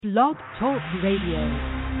Blog Talk Radio.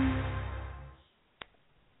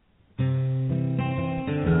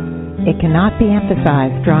 It cannot be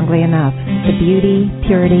emphasized strongly enough, the beauty,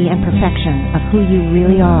 purity, and perfection of who you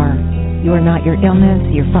really are. You are not your illness,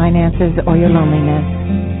 your finances, or your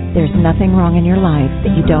loneliness. There's nothing wrong in your life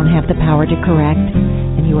that you don't have the power to correct,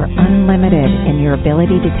 and you are unlimited in your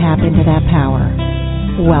ability to tap into that power.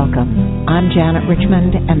 Welcome. I'm Janet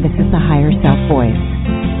Richmond, and this is the Higher Self Voice.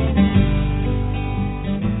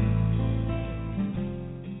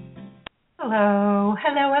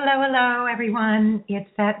 Hello, everyone. It's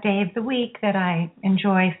that day of the week that I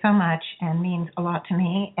enjoy so much and means a lot to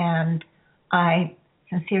me, and I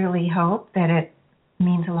sincerely hope that it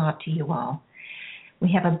means a lot to you all.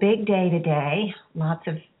 We have a big day today, lots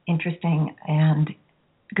of interesting and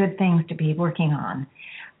good things to be working on.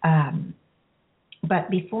 But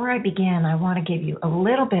before I begin, I want to give you a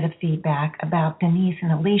little bit of feedback about Denyse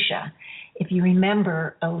and Alicia. If you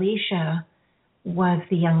remember, Alicia was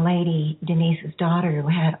the young lady, Denyse's daughter, who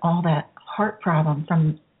had all that heart problem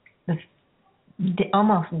from the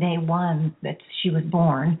almost day one that she was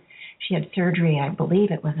born. She had surgery, I believe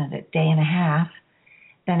it was a day and a half.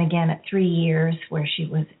 Then again at 3 years where she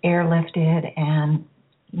was airlifted and,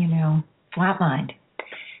 flatlined.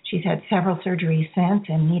 She's had several surgeries since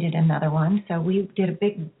and needed another one. So we did a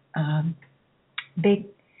big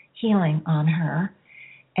healing on her.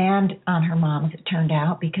 And on her mom, as it turned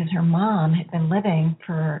out, because her mom had been living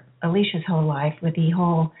for Alicia's whole life with the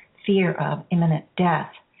whole fear of imminent death.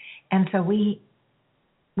 And so we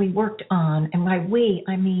worked on, and by we,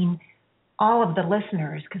 I mean all of the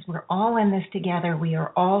listeners, because we're all in this together. We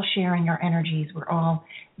are all sharing our energies. We're all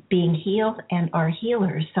being healed and are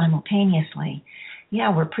healers simultaneously.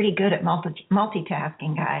 Yeah, we're pretty good at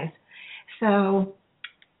multitasking, guys. So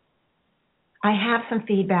I have some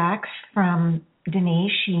feedback from Denyse.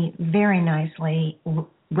 She very nicely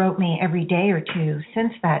wrote me every day or two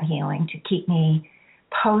since that healing to keep me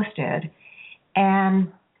posted.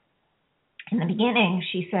 And in the beginning,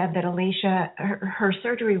 she said that Alicia, her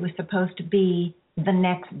surgery was supposed to be the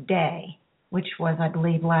next day, which was, I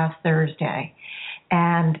believe, last Thursday.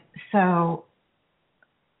 And so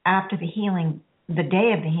after the healing, the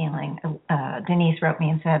day of the healing, Denyse wrote me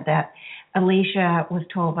and said that Alicia was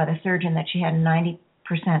told by the surgeon that she had a 90%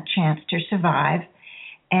 chance to survive,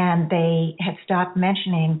 and they had stopped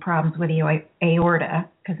mentioning problems with the aorta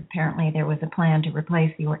because apparently there was a plan to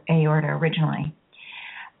replace the aorta originally.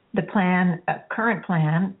 The plan, current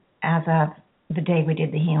plan, as of the day we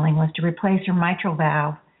did the healing, was to replace her mitral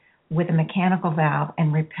valve with a mechanical valve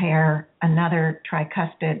and repair another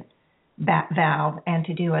tricuspid valve and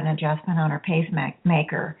to do an adjustment on her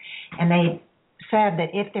pacemaker. And they said that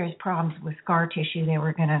if there's problems with scar tissue, they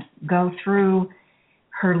were going to go through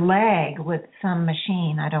her leg with some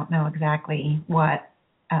machine, I don't know exactly what,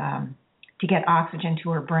 to get oxygen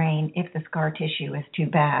to her brain if the scar tissue is too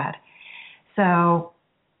bad. So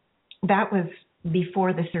that was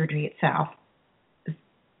before the surgery itself.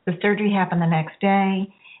 The surgery happened the next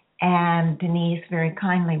day, and Denyse very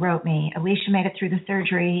kindly wrote me, Alicia made it through the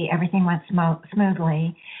surgery, everything went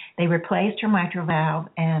smoothly. They replaced her mitral valve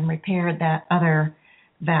and repaired that other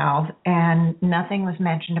valve, and nothing was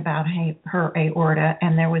mentioned about her aorta,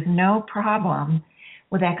 and there was no problem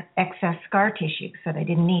with excess scar tissue, so they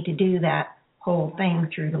didn't need to do that whole thing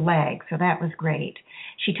through the leg, so that was great.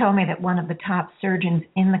 She told me that one of the top surgeons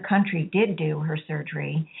in the country did do her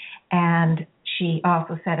surgery, and she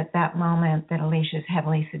also said at that moment that Alicia is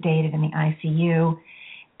heavily sedated in the ICU,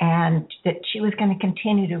 and that she was going to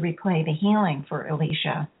continue to replay the healing for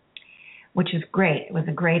Alicia, which is great. It was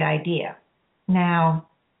a great idea. Now,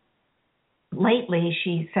 lately,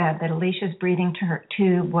 she said that Alicia's breathing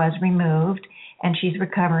tube was removed and she's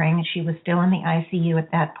recovering. She was still in the ICU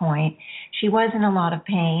at that point. She was in a lot of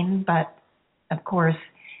pain, but of course,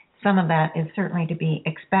 some of that is certainly to be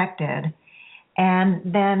expected. And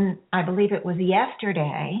then I believe it was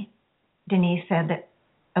yesterday, Denyse said that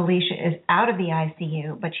Alicia is out of the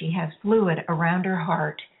ICU, but she has fluid around her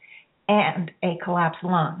heart and a collapsed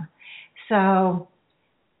lung. So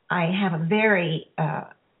I have a very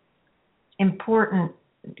important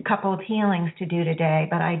couple of healings to do today,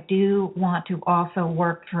 but I do want to also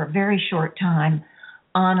work for a very short time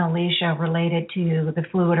on Alicia related to the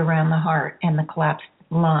fluid around the heart and the collapsed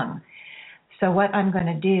lung. So what I'm going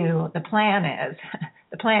to do, the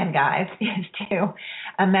plan, guys, is to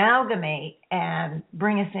amalgamate and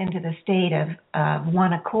bring us into the state of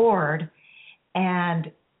one accord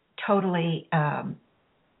and totally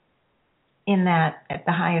in that at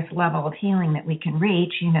the highest level of healing that we can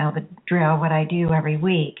reach, the drill, what I do every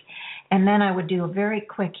week. And then I would do a very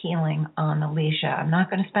quick healing on Alicia. I'm not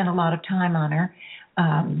going to spend a lot of time on her.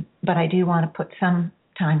 but I do want to put some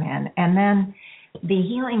time in. And then the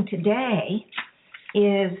healing today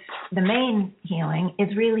is, the main healing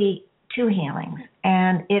is really two healings,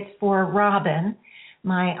 and it's for Robin,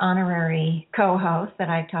 my honorary co-host that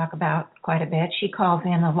I talk about quite a bit. She calls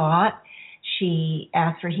in a lot. She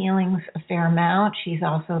asks for healings a fair amount. She's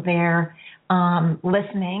also there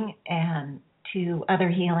listening and to other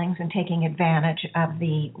healings and taking advantage of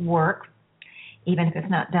the work, even if it's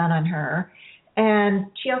not done on her. And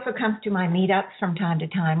she also comes to my meetups from time to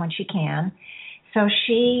time when she can. So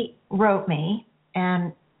she wrote me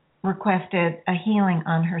and requested a healing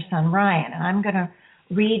on her son Ryan. And I'm going to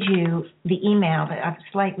read you the email that I've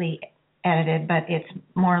slightly edited, but it's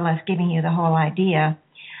more or less giving you the whole idea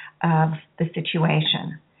of the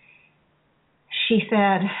situation. She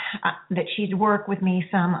said that she'd worked with me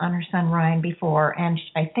some on her son Ryan before, and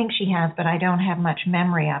I think she has, but I don't have much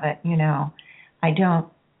memory of it. You know, I don't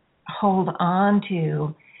hold on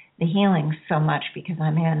to the healing so much because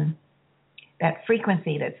I'm in that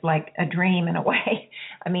frequency that's like a dream in a way.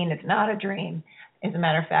 I mean, it's not a dream. As a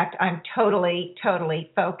matter of fact, I'm totally,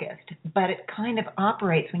 totally focused. But it kind of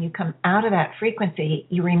operates when you come out of that frequency.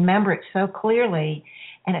 You remember it so clearly,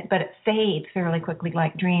 but it fades fairly quickly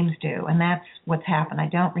like dreams do. And that's what's happened. I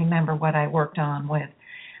don't remember what I worked on with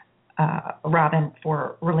Robin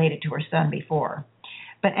related to her son before.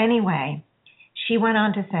 But anyway, she went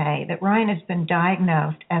on to say that Ryan has been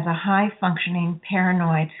diagnosed as a high-functioning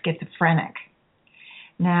paranoid schizophrenic.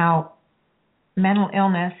 Now, mental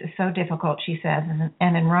illness is so difficult, she says,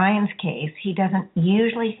 and in Ryan's case, he doesn't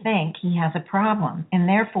usually think he has a problem, and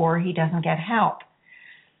therefore he doesn't get help.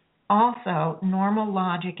 Also, normal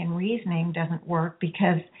logic and reasoning doesn't work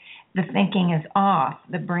because the thinking is off,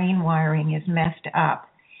 the brain wiring is messed up.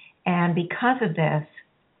 And because of this,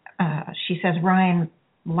 she says Ryan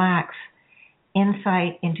lacks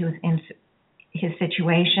insight into his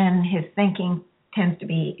situation. His thinking tends to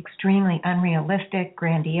be extremely unrealistic,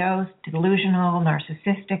 grandiose, delusional,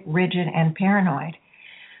 narcissistic, rigid, and paranoid.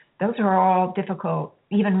 Those are all difficult.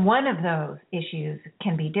 Even one of those issues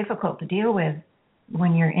can be difficult to deal with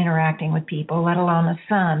when you're interacting with people, let alone a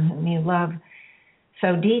son whom you love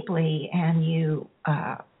so deeply and you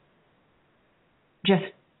just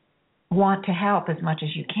want to help as much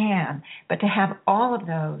as you can. But to have all of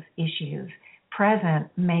those issues present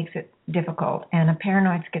makes it difficult. And a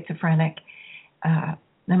paranoid schizophrenic,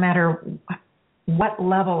 no matter what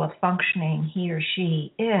level of functioning he or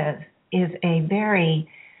she is a very,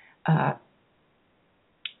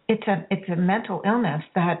 it's a mental illness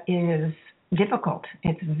that is difficult.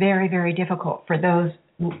 It's very, very difficult for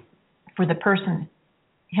the person,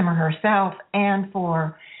 him or herself, and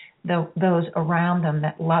for those around them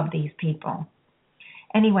that love these people.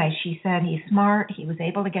 Anyway, she said he's smart. He was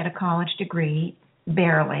able to get a college degree,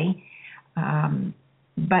 barely.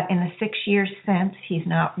 But in the 6 years since, he's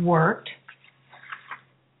not worked.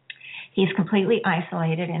 He's completely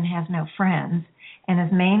isolated and has no friends. And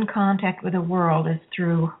his main contact with the world is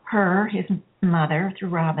through her, his mother, through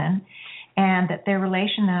Robin. And that their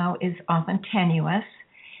relation, though, is often tenuous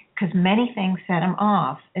because many things set him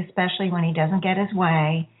off, especially when he doesn't get his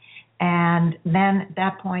way. And then at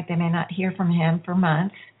that point, they may not hear from him for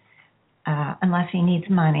months unless he needs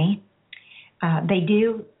money. They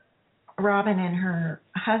do, Robin and her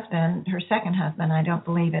husband, her second husband, I don't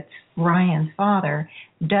believe it's Ryan's father,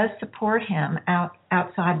 does support him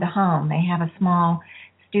outside the home. They have a small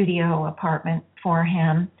studio apartment for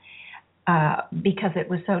him because it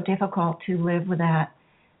was so difficult to live with that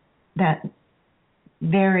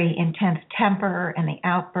very intense temper and the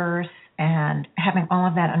outbursts and having all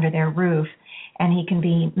of that under their roof. And he can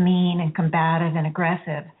be mean and combative and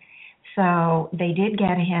aggressive. So they did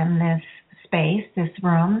get him this space, this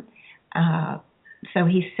room, so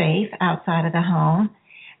he's safe outside of the home.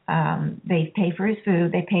 They pay for his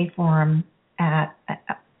food. They pay for him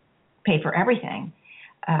pay for everything.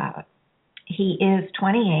 He is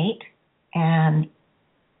 28, and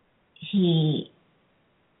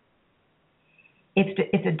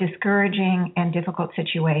it's a discouraging and difficult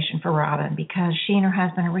situation for Robin because she and her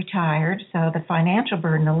husband are retired, so the financial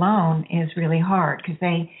burden alone is really hard because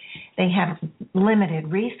they have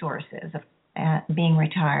limited resources of being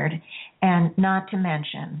retired, and not to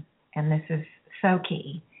mention, and this is so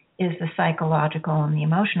key, is the psychological and the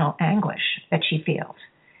emotional anguish that she feels.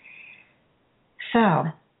 So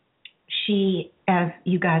she, as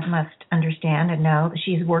you guys must understand and know,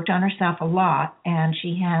 she's worked on herself a lot, and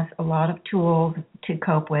she has a lot of tools to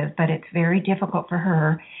cope with, but it's very difficult for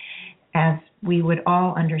her, as we would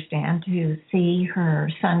all understand, to see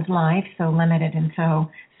her son's life so limited and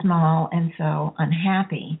so small and so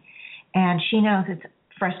unhappy. And she knows it's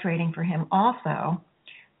frustrating for him also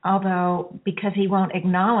although because he won't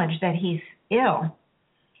acknowledge that he's ill,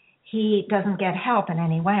 he doesn't get help in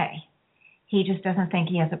any way. He just doesn't think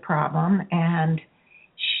he has a problem. And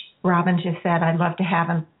Robin just said, I'd love to have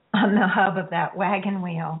him on the hub of that wagon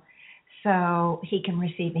wheel so he can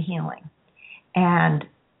receive a healing. And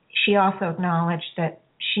she also acknowledged that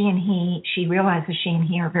she realizes she and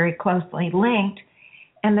he are very closely linked,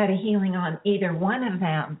 and that a healing on either one of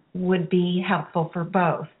them would be helpful for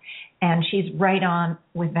both. And she's right on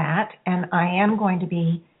with that. And I am going to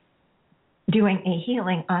be doing a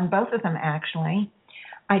healing on both of them, actually.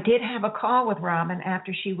 I did have a call with Robin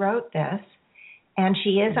after she wrote this, and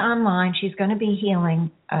she is online. She's going to be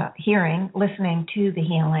listening to the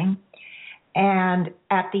healing. And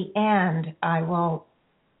at the end, I will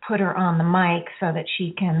put her on the mic so that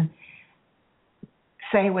she can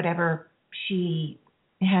say whatever she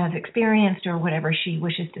has experienced or whatever she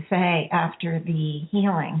wishes to say after the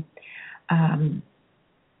healing.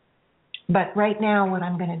 But right now what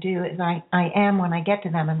I'm going to do is when I get to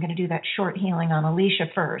them, I'm going to do that short healing on Alicia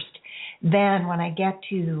first. Then when I get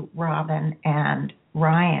to Robin and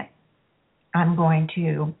Ryan, I'm going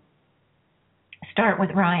to start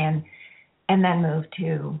with Ryan and then move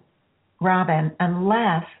to Robin,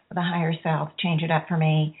 unless the higher selves change it up for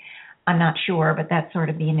me. I'm not sure, but that's sort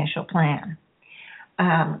of the initial plan.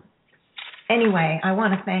 Anyway, I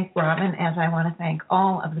want to thank Robin, as I want to thank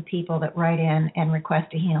all of the people that write in and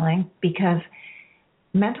request a healing, because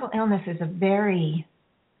mental illness is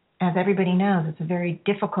as everybody knows, it's a very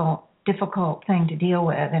difficult thing to deal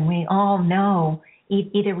with. And we all know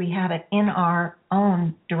either we have it in our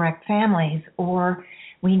own direct families, or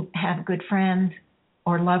we have good friends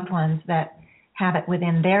or loved ones that have it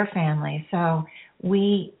within their family. So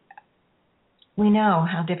we know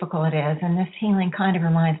how difficult it is, and this healing kind of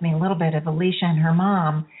reminds me a little bit of Alicia and her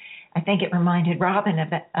mom. I think it reminded Robin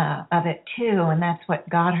of it too, and that's what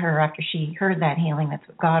got her, after she heard that healing, that's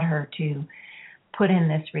what got her to put in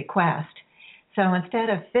this request. So instead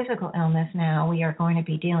of physical illness now, we are going to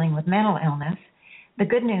be dealing with mental illness. The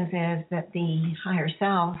good news is that the higher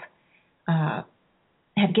selves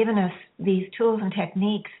have given us these tools and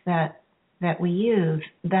techniques that we use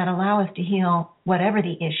that allow us to heal whatever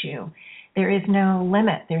the issue. There is no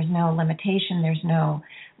limit. There's no limitation. There's no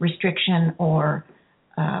restriction or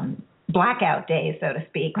blackout days, so to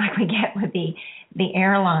speak, like we get with the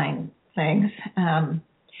airline things.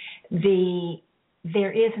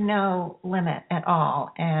 There is no limit at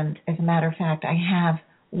all. And as a matter of fact, I have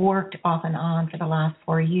worked off and on for the last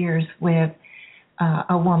 4 years with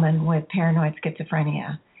a woman with paranoid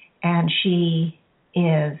schizophrenia. And she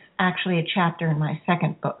is actually a chapter in my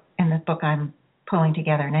second book, in the book I'm pulling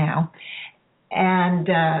together now. And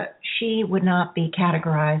she would not be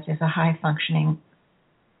categorized as a high-functioning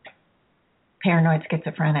paranoid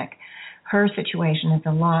schizophrenic. Her situation is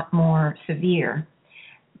a lot more severe.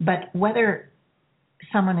 But whether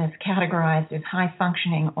someone is categorized as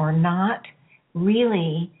high-functioning or not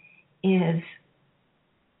really is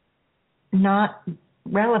not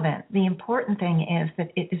relevant. The important thing is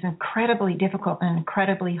that it is incredibly difficult and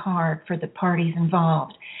incredibly hard for the parties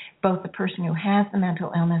involved, both the person who has the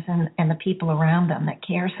mental illness and the people around them that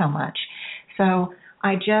care so much. So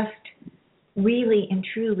I just really and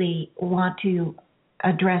truly want to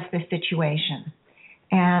address this situation.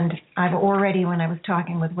 And I've already, when I was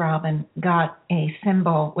talking with Robin, got a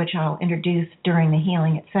symbol, which I'll introduce during the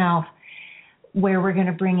healing itself, where we're going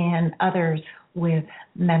to bring in others with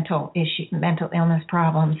mental illness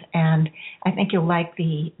problems. And I think you'll like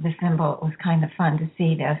the symbol. It was kind of fun to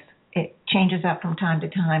see this. It changes up from time to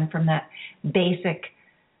time from that basic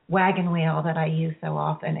wagon wheel that I use so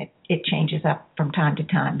often. It changes up from time to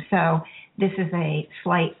time. So this is a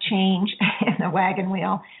slight change in the wagon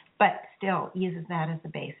wheel, but still uses that as the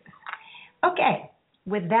basis. Okay,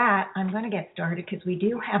 with that, I'm going to get started because we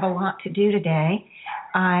do have a lot to do today.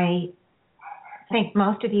 I think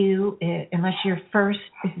most of you, unless this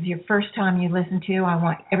is your first time you listen to, I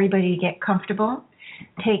want everybody to get comfortable.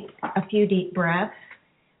 Take a few deep breaths.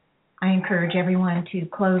 I encourage everyone to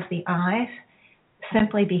close the eyes,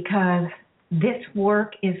 simply because this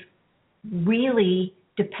work is really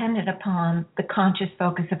dependent upon the conscious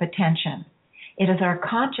focus of attention. It is our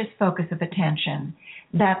conscious focus of attention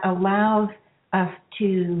that allows us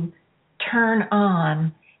to turn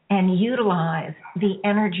on and utilize the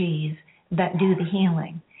energies that do the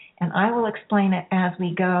healing. And I will explain it as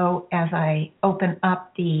we go, as I open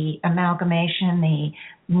up the amalgamation, the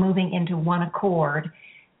moving into one accord.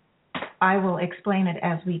 I will explain it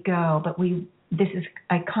as we go, but this is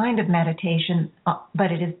a kind of meditation,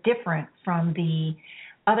 but it is different from the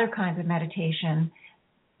other kinds of meditation,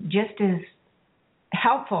 just as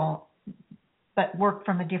helpful, but work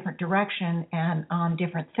from a different direction and on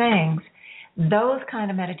different things. Those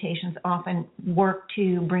kind of meditations often work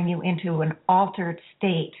to bring you into an altered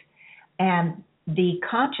state. And the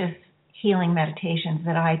conscious healing meditations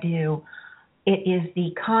that I do, it is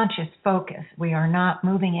the conscious focus. We are not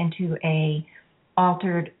moving into a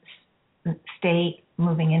altered state,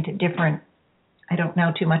 moving into different, I don't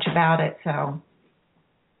know too much about it, so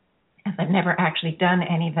as I've never actually done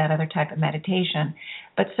any of that other type of meditation,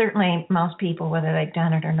 but certainly most people, whether they've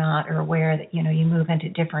done it or not, are aware that, you move into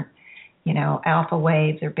different, alpha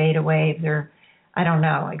waves or beta waves, or I don't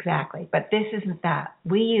know exactly, but this isn't that.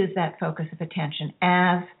 We use that focus of attention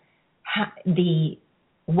as the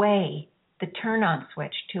way, the turn-on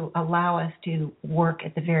switch to allow us to work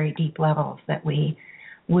at the very deep levels that we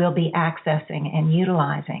will be accessing and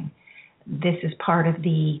utilizing. This is part of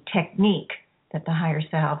the technique that the higher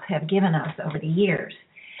selves have given us over the years.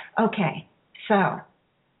 Okay, so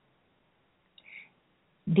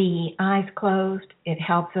the eyes closed, it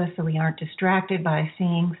helps us so we aren't distracted by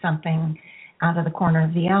seeing something out of the corner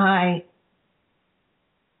of the eye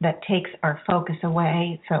that takes our focus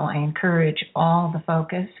away. So I encourage all the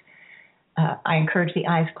focus. I encourage the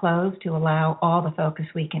eyes closed to allow all the focus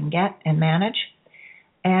we can get and manage.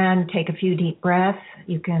 And take a few deep breaths.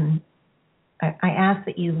 I ask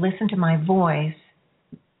that you listen to my voice.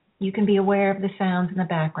 You can be aware of the sounds in the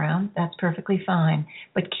background. That's perfectly fine.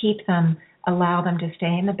 But allow them to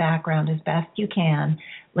stay in the background as best you can.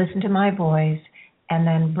 Listen to my voice, and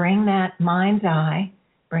then bring that mind's eye,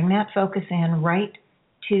 bring that focus in right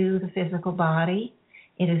to the physical body.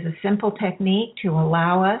 It is a simple technique to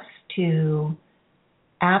allow us to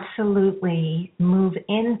absolutely move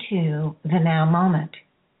into the now moment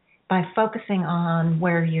by focusing on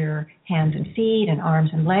where your hands and feet and arms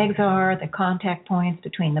and legs are, the contact points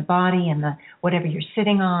between the body and whatever you're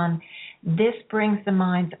sitting on. This brings the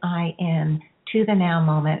mind's eye in to the now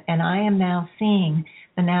moment, and I am now seeing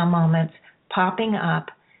the now moments popping up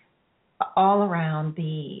all around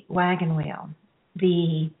the wagon wheel,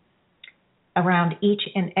 around each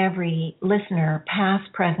and every listener,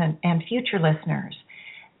 past, present, and future listeners.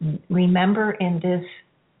 Remember, in this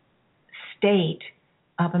state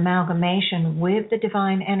of amalgamation with the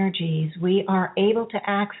divine energies, we are able to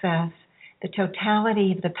access the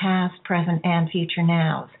totality of the past, present, and future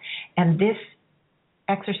nows. And this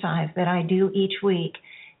exercise that I do each week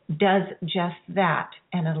does just that,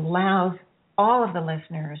 and it allows all of the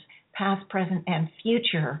listeners, past, present, and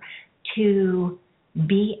future, to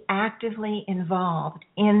be actively involved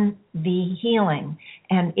in the healing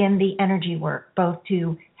and in the energy work, both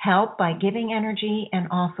to help by giving energy and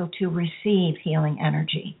also to receive healing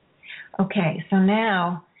energy. Okay, so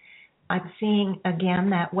now I'm seeing again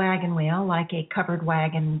that wagon wheel, like a covered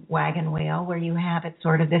wagon wheel, where you have it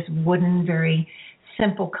sort of this wooden, very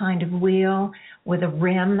simple kind of wheel with a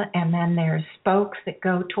rim, and then there's spokes that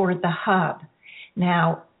go toward the hub.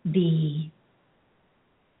 Now, the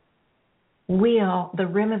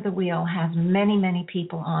rim of the wheel has many, many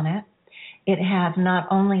people on it. It has not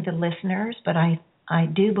only the listeners, but I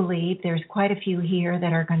do believe there's quite a few here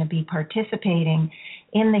that are going to be participating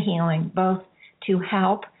in the healing, both to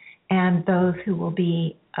help and those who will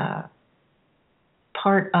be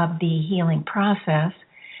part of the healing process.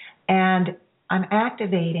 And I'm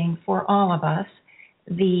activating for all of us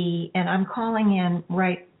and I'm calling in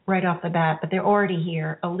right off the bat, but they're already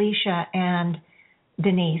here. Alicia and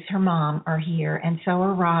Denyse, her mom, are here, and so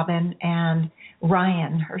are Robin and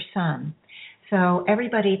Ryan, her son. So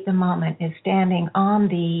everybody at the moment is standing on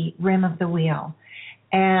the rim of the wheel,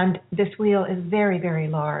 and this wheel is very, very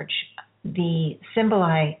large. The symbol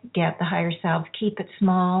I get, the higher selves, keep it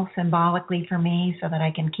small symbolically for me so that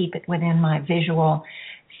I can keep it within my visual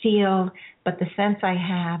field, but the sense I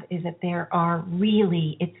have is that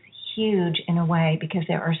it's huge in a way because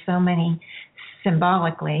there are so many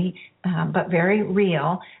symbolically, but very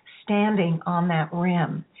real, standing on that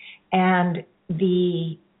rim. And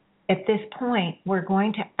at this point, we're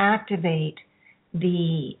going to activate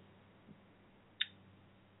the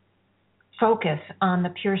focus on the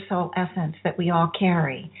pure soul essence that we all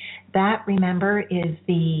carry. That, remember, is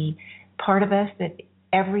the part of us that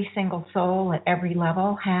every single soul at every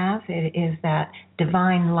level has. It is that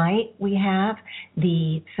divine light we have,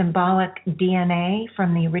 the symbolic DNA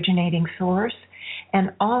from the originating source,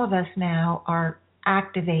 and all of us now are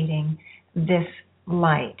activating this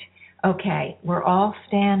light. Okay, we're all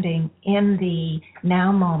standing in the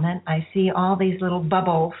now moment. I see all these little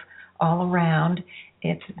bubbles all around.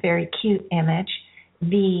 It's a very cute image.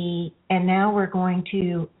 And now we're going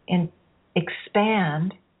to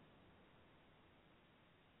expand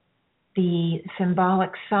the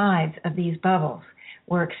symbolic sides of these bubbles.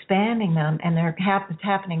 we're expanding them, and it's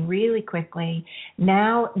happening really quickly.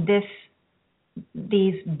 Now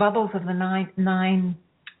these bubbles of the nine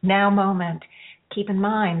now moment, keep in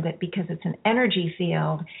mind that because it's an energy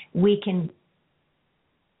field, we can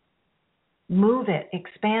move it,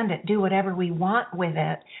 expand it, do whatever we want with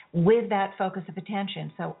it with that focus of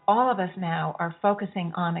attention. So all of us now are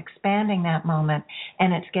focusing on expanding that moment,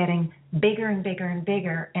 and it's getting bigger and bigger and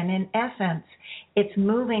bigger. And in essence, it's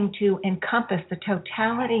moving to encompass the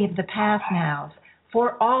totality of the past nows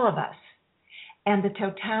for all of us and the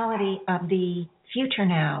totality of the future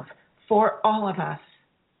nows for all of us.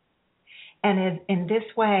 And is in this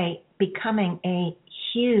way becoming a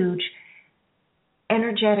huge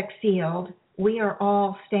energetic field. We are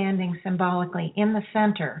all standing symbolically in the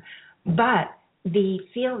center, but the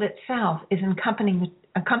field itself is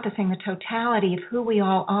encompassing the totality of who we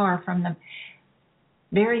all are, from the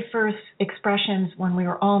very first expressions when we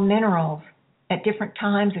were all minerals at different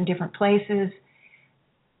times and different places.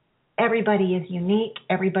 Everybody is unique,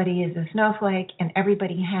 everybody is a snowflake, and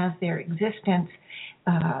everybody has their existence,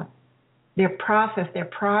 their process, their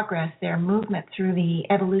progress, their movement through the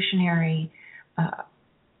evolutionary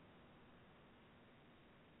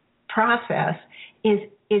process is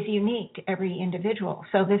unique to every individual.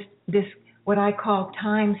 So this what I call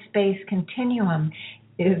time-space continuum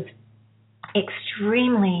is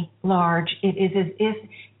extremely large. It is as if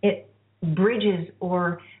it bridges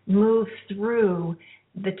or moves through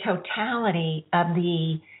the totality of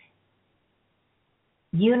the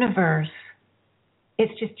universe.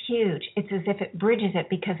 It's just huge. It's as if it bridges it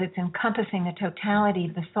because it's encompassing the totality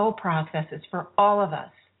of the soul processes for all of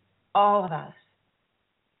us. All of us.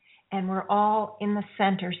 And we're all in the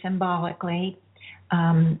center symbolically.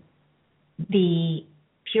 The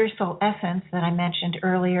pure soul essence that I mentioned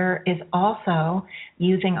earlier is also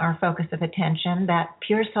using our focus of attention. That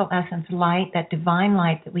pure soul essence light, that divine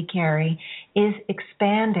light that we carry, is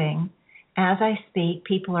expanding. As I speak,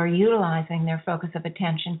 people are utilizing their focus of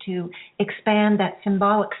attention to expand that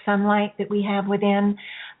symbolic sunlight that we have within,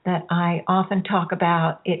 that I often talk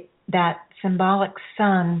about. That symbolic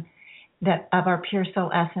sun that of our pure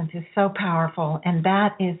soul essence is so powerful, and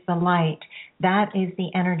that is the light, that is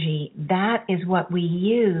the energy, that is what we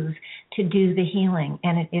use to do the healing.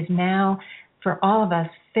 And it is now for all of us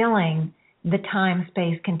filling the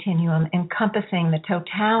time-space continuum, encompassing the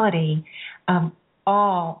totality of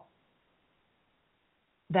all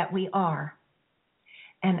that we are.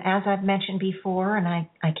 And as I've mentioned before, and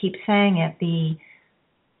I keep saying it,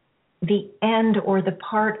 the end or the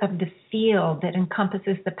part of the field that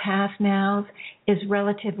encompasses the past nows is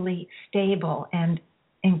relatively stable and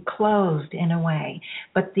enclosed in a way.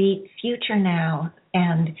 But the future now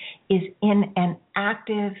is in an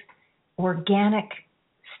active, organic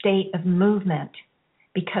state of movement,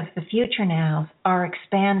 because the future nows are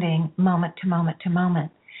expanding moment to moment to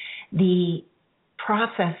moment. The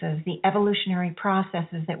processes, the evolutionary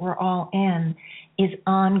processes that we're all in, is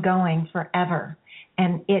ongoing forever.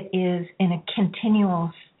 And it is in a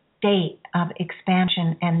continual state of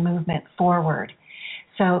expansion and movement forward.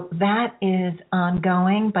 So that is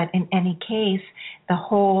ongoing, but in any case, the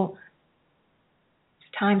whole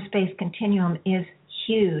time-space continuum is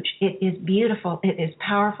huge. It is beautiful. It is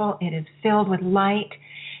powerful. It is filled with light.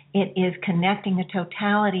 It is connecting the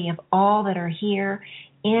totality of all that are here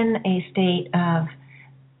in a state of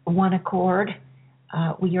one accord.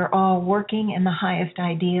 We are all working in the highest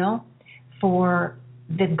ideal for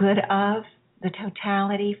the good of the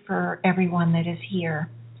totality for everyone that is here.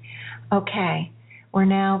 Okay, we're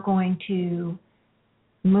now going to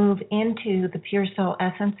move into the pure soul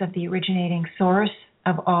essence of the originating source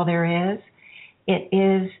of all there is. It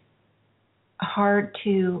is hard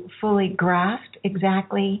to fully grasp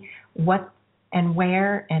exactly what and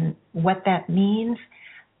where and what that means,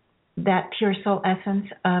 that pure soul essence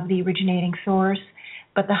of the originating source.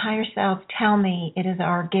 But the higher selves tell me it is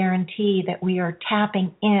our guarantee that we are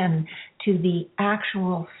tapping in to the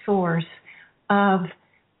actual source of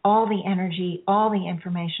all the energy, all the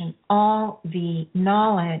information, all the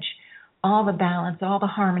knowledge, all the balance, all the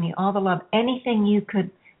harmony, all the love, anything you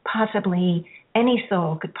could possibly, any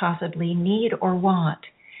soul could possibly need or want.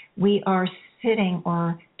 We are sitting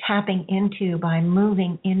or tapping into by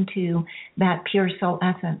moving into that pure soul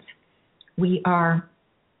essence. We are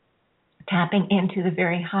tapping into the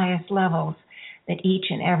very highest levels that each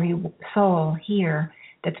and every soul here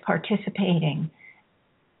that's participating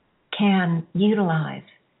can utilize.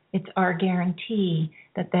 It's our guarantee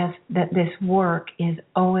that this work is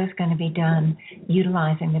always going to be done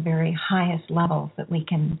utilizing the very highest levels that we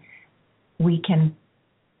can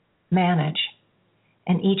manage.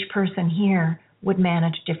 And each person here would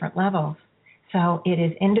manage different levels. So it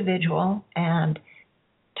is individual, and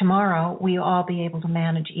tomorrow we will all be able to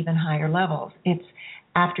manage even higher levels. It's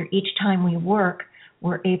after each time we work,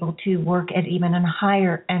 we're able to work at even a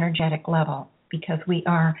higher energetic level because we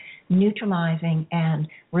are neutralizing and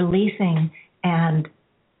releasing and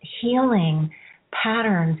healing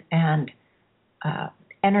patterns and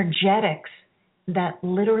energetics that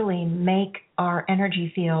literally make our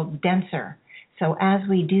energy field denser. So as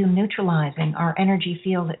we do neutralizing, our energy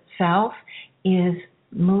field itself is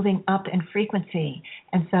moving up in frequency.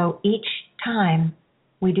 And so each time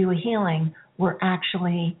we do a healing, we're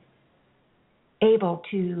actually able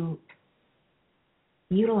to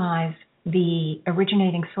utilize the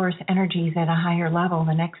originating source energies at a higher level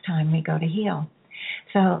the next time we go to heal.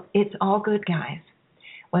 So it's all good, guys.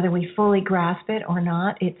 Whether we fully grasp it or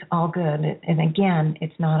not, it's all good. And again,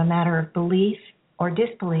 it's not a matter of belief or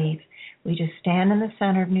disbelief. We just stand in the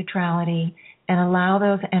center of neutrality and allow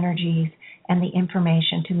those energies and the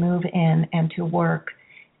information to move in and to work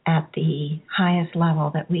at the highest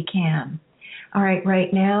level that we can. All right,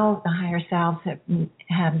 right now the higher selves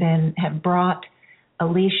have brought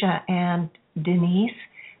Alicia and Denyse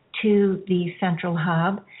to the central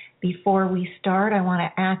hub. Before we start, I want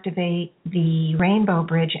to activate the rainbow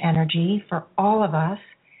bridge energy for all of us.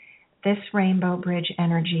 This rainbow bridge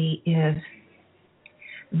energy is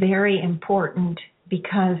very important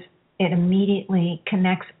because it immediately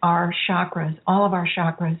connects our chakras, all of our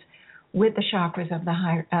chakras, with the chakras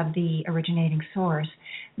of the originating source,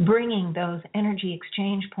 bringing those energy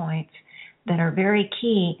exchange points that are very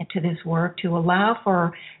key to this work to allow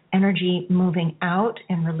for energy moving out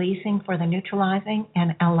and releasing for the neutralizing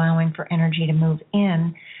and allowing for energy to move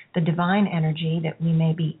in, the divine energy that we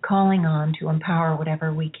may be calling on to empower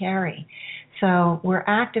whatever we carry. So we're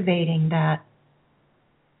activating that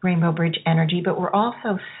rainbow bridge energy, but we're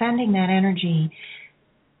also sending that energy.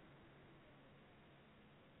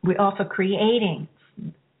 We're also creating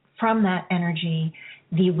from that energy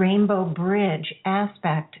the rainbow bridge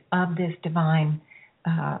aspect of this divine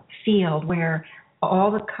field where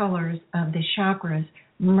all the colors of the chakras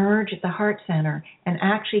merge at the heart center and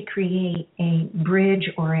actually create a bridge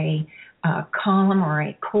or a column or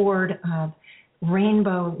a cord of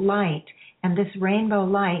rainbow light. And this rainbow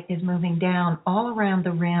light is moving down all around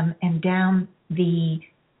the rim and down the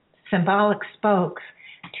symbolic spokes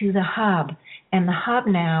to the hub. And the hub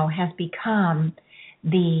now has become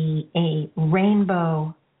a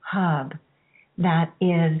rainbow hub that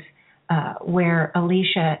is where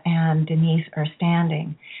Alicia and Denyse are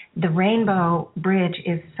standing. The rainbow bridge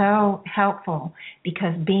is so helpful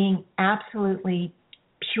because being absolutely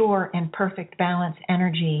pure and perfect balance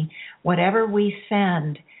energy, whatever we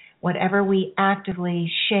send, whatever we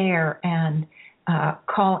actively share and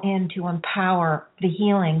call in to empower the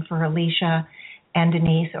healing for Alicia and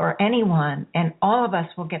Denyse or anyone, and all of us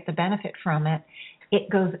will get the benefit from it, it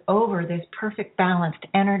goes over this perfect balanced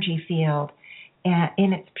energy field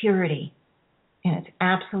in its purity, in its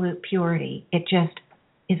absolute purity. It just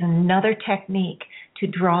is another technique to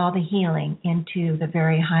draw the healing into the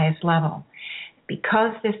very highest level.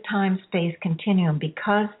 Because this time-space continuum,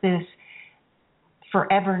 because this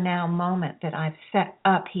forever now moment that I've set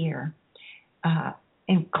up here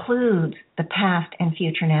includes the past and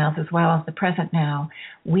future nows as well as the present now,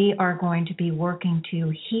 we are going to be working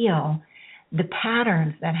to heal the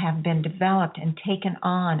patterns that have been developed and taken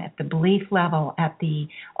on at the belief level, at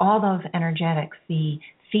all those energetics, the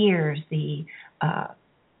fears, the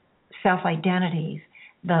self-identities,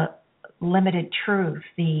 the limited truth,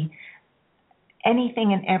 the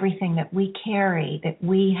anything and everything that we carry, that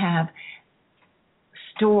we have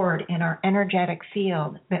stored in our energetic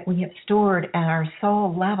field, that we have stored at our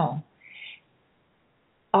soul level,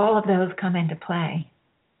 all of those come into play.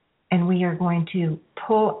 And we are going to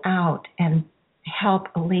pull out and help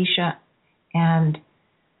Alicia and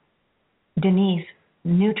Denyse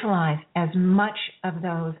neutralize as much of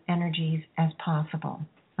those energies as possible.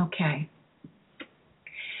 Okay.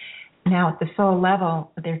 Now, at the soul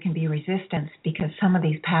level, there can be resistance because some of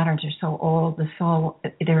these patterns are so old. The soul,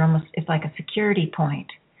 it's like a security point.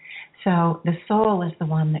 So the soul is the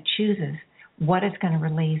one that chooses what it's going to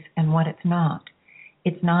release and what it's not.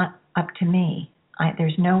 It's not up to me.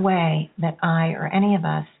 There's no way that I or any of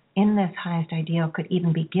us in this highest ideal could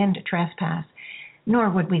even begin to trespass, nor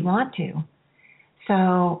would we want to.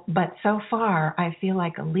 But so far, I feel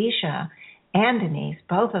like Alicia and Denyse,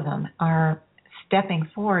 both of them, are stepping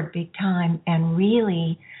forward big time and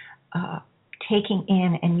really taking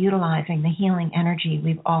in and utilizing the healing energy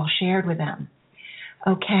we've all shared with them.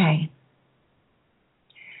 Okay.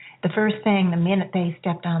 The first thing, the minute they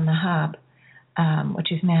stepped on the hub,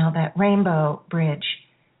 which is now that rainbow bridge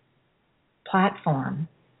platform,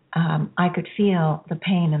 I could feel the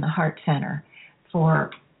pain in the heart center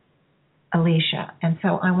for Alicia. And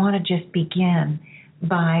so I want to just begin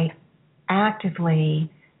by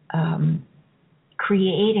actively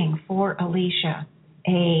creating for Alicia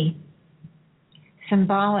a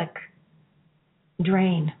symbolic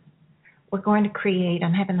drain. We're going to create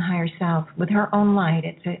on Heaven, the Higher Self with her own light.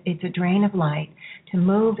 It's a drain of light to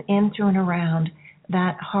move in through and around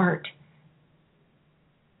that heart.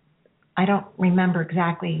 I don't remember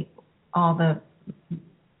exactly all the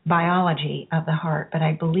biology of the heart, but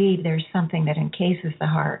I believe there's something that encases the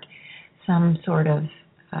heart, some sort of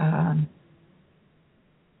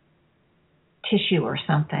tissue or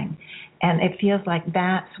something. And it feels like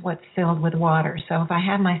that's what's filled with water. So if I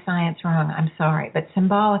have my science wrong, I'm sorry. But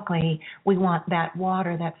symbolically, we want that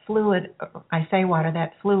water, that fluid, I say water,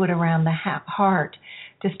 that fluid around the heart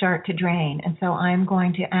to start to drain. And so I'm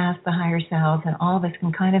going to ask the higher selves, and all of us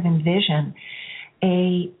can kind of envision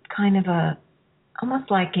a kind of a,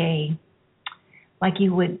 almost like you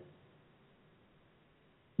would,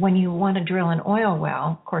 when you want to drill an oil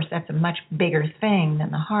well. Of course, that's a much bigger thing than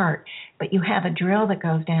the heart, but you have a drill that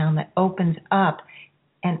goes down that opens up,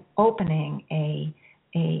 and opening a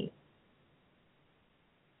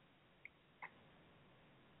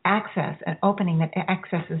access, an opening that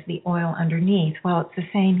accesses the oil underneath. Well, it's the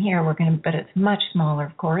same here. But it's much smaller,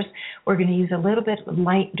 of course. We're going to use a little bit of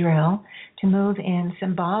light drill to move in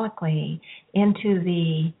symbolically into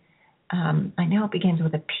the, I know it begins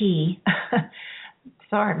with a P.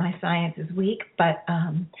 Sorry, my science is weak, but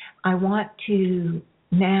I want to,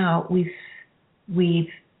 now we've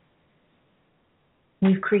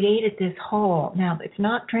created this hole. Now, it's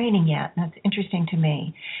not draining yet. That's interesting to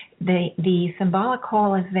me. The symbolic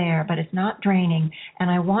hole is there, but it's not draining.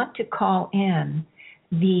 And I want to call in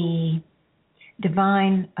the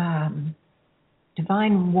divine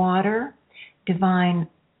water, divine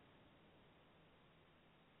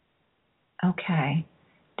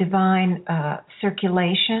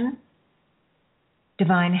circulation,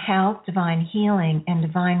 divine health, divine healing, and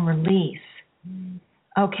divine release.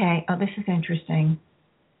 Okay, this is interesting.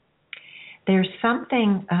 There's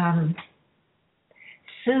something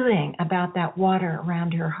soothing about that water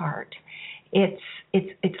around her heart. It's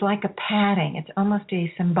like a padding. It's almost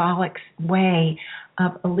a symbolic way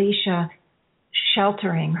of Alicia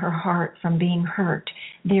sheltering her heart from being hurt.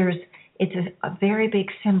 It's a very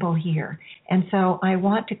big symbol here. And so I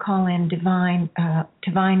want to call in divine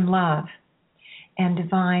love and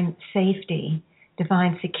divine safety,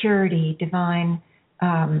 divine security, divine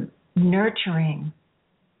nurturing,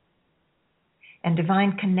 and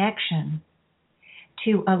divine connection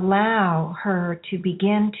to allow her to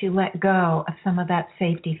begin to let go of some of that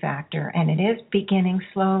safety factor. And it is beginning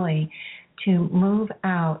slowly to move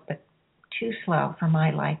out, but too slow for my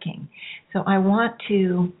liking. So I want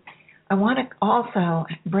to also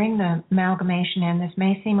bring the amalgamation in. This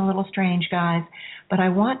may seem a little strange, guys, but I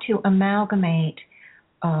want to amalgamate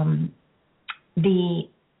the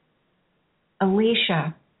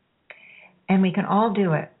Alicia, and we can all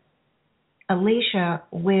do it, Alicia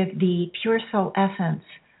with the pure soul essence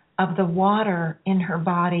of the water in her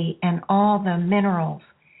body and all the minerals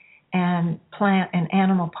and plant and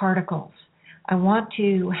animal particles. I want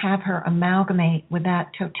to have her amalgamate with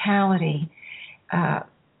that totality so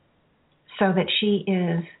that she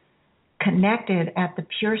is connected at the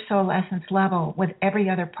pure soul essence level with every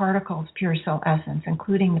other particle's pure soul essence,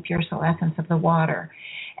 including the pure soul essence of the water.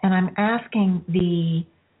 And I'm asking the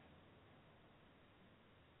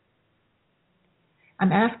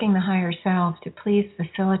higher selves to please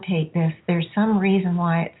facilitate this. There's some reason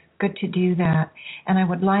why it's good to do that. And I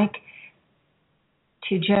would like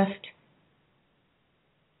to just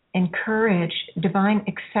encourage divine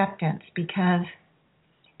acceptance, because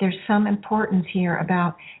there's some importance here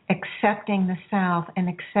about accepting the self and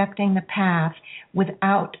accepting the path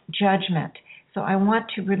without judgment. So I want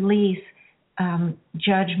to release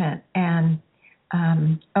judgment and,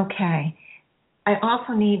 I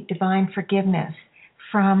also need divine forgiveness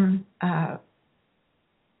from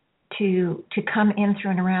to come in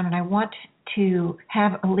through and around, and I want to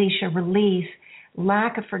have Alicia release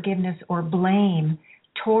lack of forgiveness or blame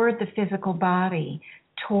toward the physical body,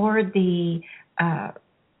 toward the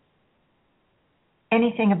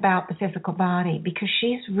anything about the physical body, because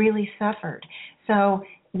she's really suffered. So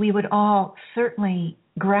we would all certainly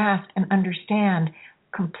grasp and understand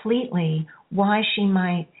completely why she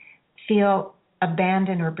might feel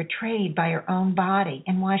abandoned or betrayed by her own body,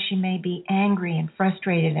 and why she may be angry and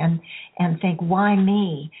frustrated and think, why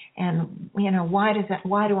me? And why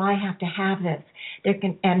do I have to have this?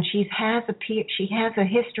 She has a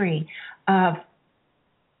history of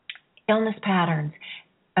illness patterns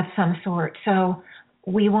of some sort. So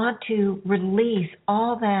we want to release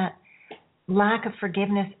all that lack of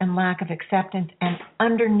forgiveness and lack of acceptance, and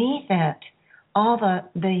underneath it, all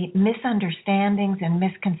the misunderstandings and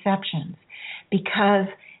misconceptions, because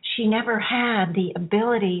she never had the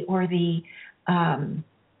ability or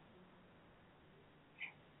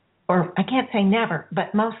or I can't say never,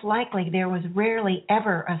 but most likely there was rarely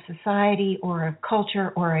ever a society or a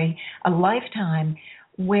culture or a lifetime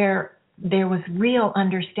where there was real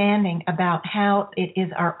understanding about how it is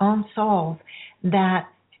our own souls that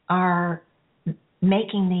are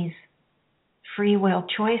making these free will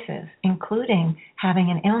choices, including having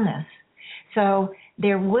an illness. So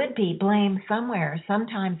there would be blame somewhere.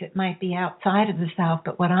 Sometimes it might be outside of the self,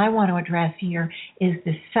 but what I want to address here is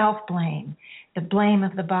the self-blame, the blame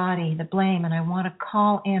of the body, the blame, and I want to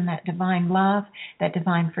call in that divine love, that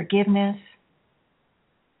divine forgiveness.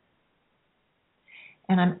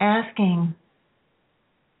 And I'm asking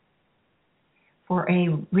for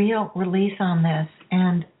a real release on this,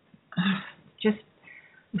 and just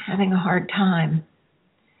I'm having a hard time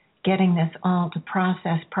getting this all to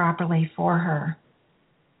process properly for her.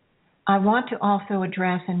 I want to also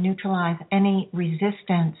address and neutralize any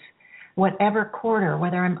resistance, whatever quarter,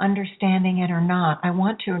 whether I'm understanding it or not. I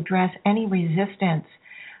want to address any resistance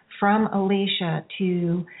from Alicia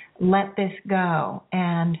to let this go.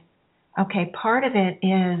 And, okay, part of it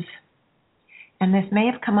is, and this may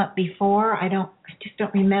have come up before, I just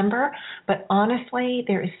don't remember, but honestly,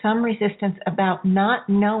 there is some resistance about not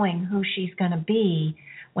knowing who she's going to be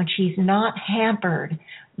when she's not hampered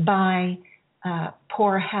by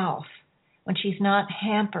poor health, when she's not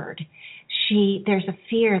hampered. There's a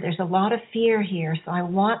fear, there's a lot of fear here, so I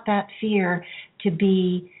want that fear to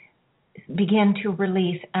begin to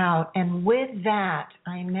release out. And with that,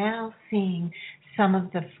 I'm now seeing some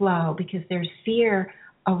of the flow, because there's fear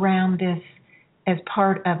around this as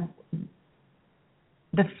part of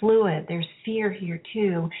the fluid. There's fear here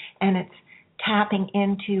too, and it's tapping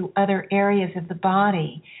into other areas of the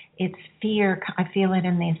body. It's fear. I feel it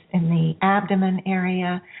in the abdomen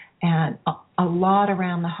area, and a lot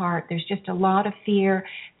around the heart. There's just a lot of fear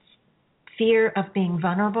of being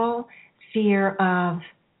vulnerable, fear of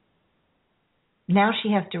now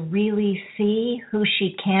she has to really see who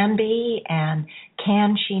she can be, and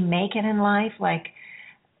can she make it in life, like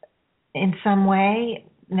in some way,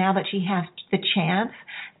 now that she has the chance.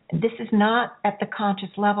 This is not at the conscious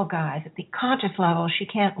level, guys. At the conscious level, she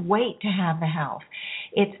can't wait to have the health.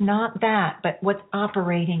 It's not that, but what's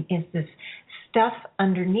operating is this stuff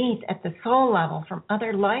underneath at the soul level from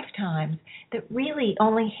other lifetimes that really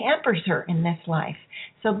only hampers her in this life.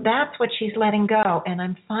 So that's what she's letting go, and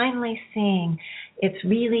I'm finally seeing it's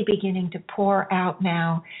really beginning to pour out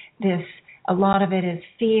now. A lot of it is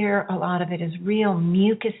fear, a lot of it is real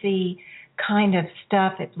mucusy kind of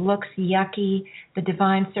stuff. It looks yucky. The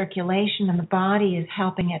divine circulation in the body is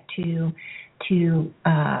helping it to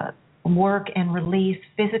work and release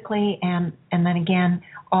physically, and then again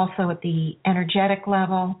also at the energetic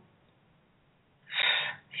level.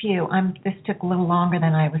 This took a little longer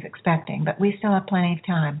than I was expecting, but we still have plenty of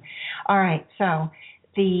time. All right, so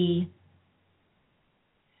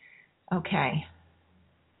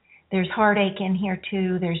there's heartache in here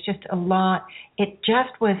too. There's just a lot. It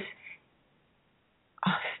just was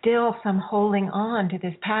still some holding on to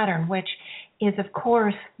this pattern, which is, of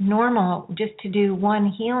course, normal. Just to do one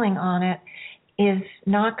healing on it is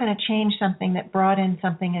not going to change something that brought in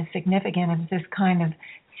something as significant as this kind of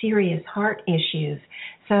serious heart issues.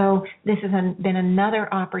 So this has been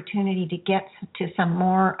another opportunity to get to some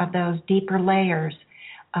more of those deeper layers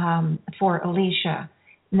for Alicia.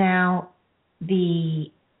 Now, the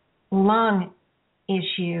lung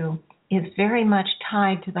issue is very much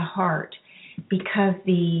tied to the heart, because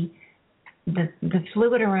the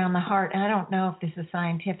fluid around the heart, and I don't know if this is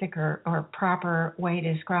scientific or proper way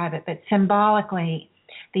to describe it, but symbolically,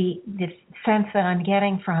 the sense that I'm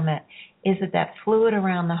getting from it is that fluid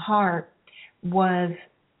around the heart was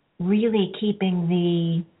really keeping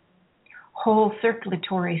the whole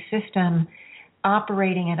circulatory system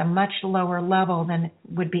operating at a much lower level than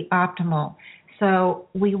would be optimal. So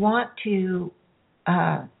we want to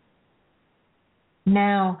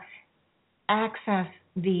now access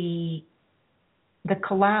the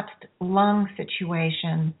collapsed lung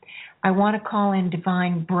situation. I want to call in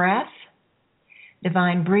divine breath,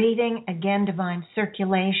 divine breathing, again, divine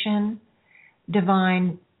circulation,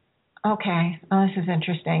 divine, this is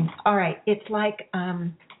interesting. All right, it's like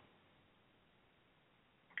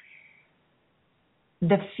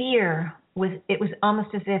the fear was almost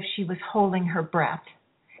as if she was holding her breath.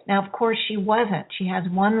 Now, of course, she wasn't. She has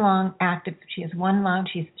one lung active. She has one lung.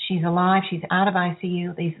 She's alive. She's out of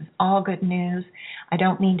ICU. This is all good news. I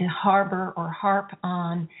don't mean to harbor or harp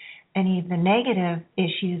on any of the negative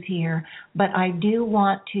issues here, but I do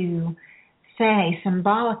want to say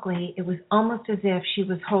symbolically it was almost as if she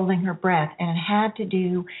was holding her breath, and it had to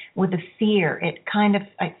do with the fear.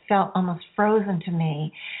 I felt almost frozen to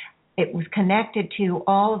me. It was connected to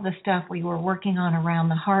all of the stuff we were working on around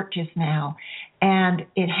the heart just now, and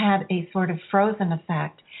it had a sort of frozen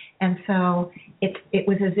effect. And so it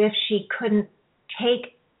was as if she couldn't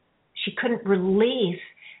release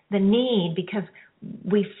the need, because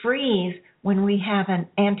we freeze when we have an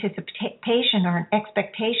anticipation or an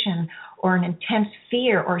expectation or an intense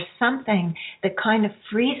fear or something that kind of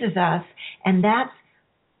freezes us, and that's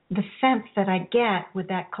the sense that I get with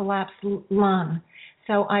that collapsed lung.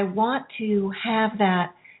 So I want to have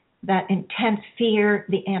that intense fear,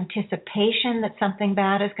 the anticipation that something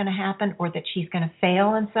bad is going to happen, or that she's going to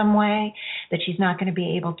fail in some way, that she's not going to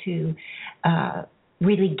be able to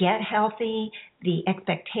really get healthy, the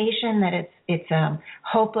expectation that it's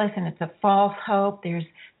hopeless and it's a false hope. There's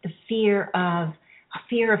the fear of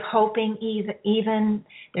hoping, even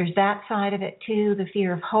there's that side of it too, the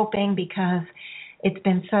fear of hoping, because it's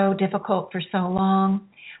been so difficult for so long.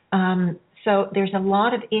 So there's a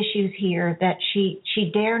lot of issues here that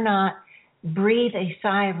she dare not breathe a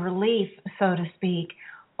sigh of relief, so to speak,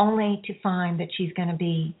 only to find that she's going to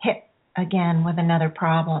be hit again with another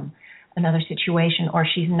problem, another situation, or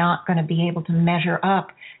she's not going to be able to measure up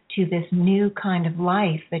to this new kind of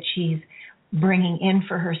life that she's bringing in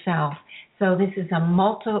for herself. So this is a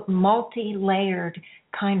multi-layered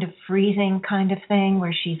kind of freezing kind of thing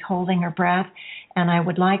where she's holding her breath, and I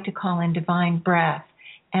would like to call in divine breath.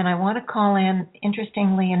 And I want to call in,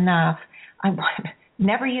 interestingly enough, I've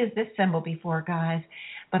never used this symbol before, guys,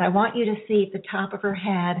 but I want you to see at the top of her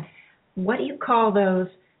head, what do you call those?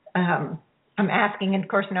 I'm asking, and of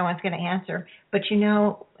course no one's going to answer, but you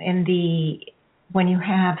know, when you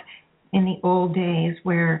have in the old days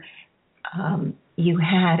where you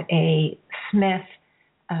had a smith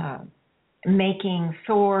making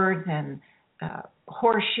swords and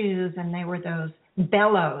horseshoes, and they were those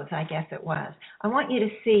bellows, I guess it was. I want you to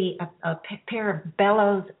see a pair of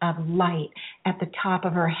bellows of light at the top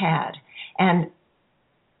of her head. And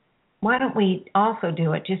why don't we also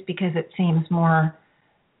do it just because it seems more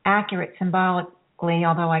accurate symbolically,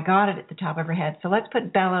 although I got it at the top of her head. So let's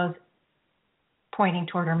put bellows pointing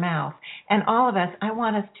toward her mouth. And all of us, I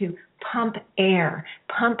want us to pump air,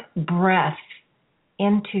 pump breath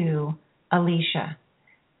into Alicia.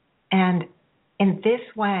 And in this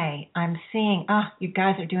way, I'm seeing, you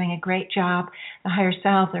guys are doing a great job. The Higher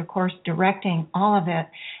Selves are, of course, directing all of it.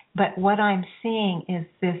 But what I'm seeing is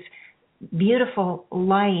this beautiful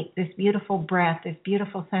light, this beautiful breath, this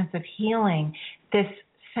beautiful sense of healing, this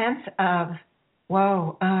sense of,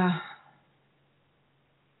 whoa,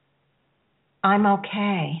 I'm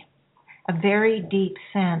okay. A very deep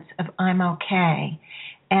sense of I'm okay.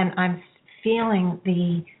 And I'm feeling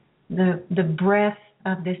the breath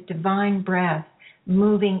of this divine breath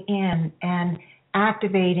moving in and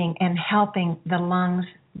activating and helping the lungs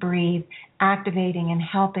breathe, activating and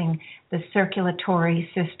helping the circulatory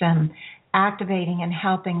system, activating and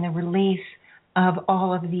helping the release of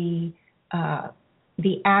all of the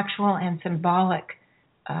actual and symbolic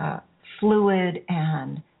fluid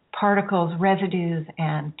and particles, residues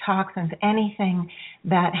and toxins, anything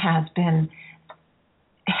that has been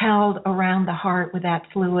held around the heart with that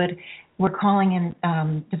fluid. We're calling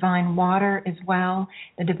in divine water as well.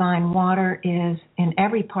 The divine water is in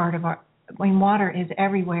every part of water is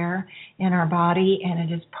everywhere in our body,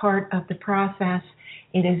 and it is part of the process.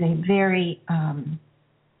 It is a very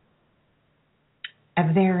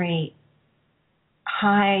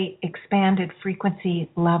high expanded frequency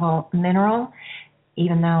level mineral,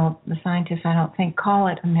 even though the scientists, I don't think, call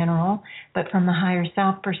it a mineral. But from the higher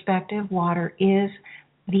self perspective, water is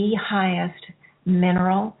the highest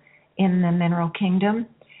mineral in the mineral kingdom,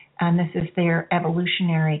 and this is their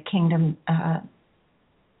evolutionary kingdom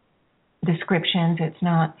descriptions. It's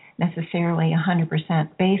not necessarily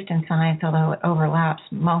 100% based in science, although it overlaps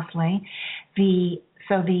mostly.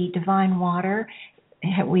 So the divine water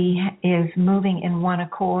is moving in one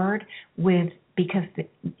accord because it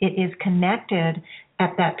is connected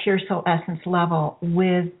at that pure soul essence level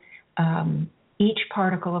with each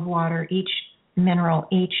particle of water, each mineral,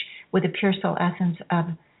 each with the pure soul essence of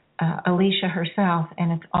Alicia herself,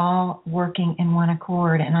 and it's all working in one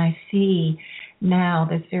accord. And I see now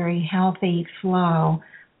this very healthy flow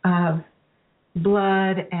of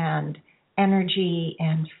blood and energy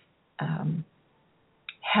and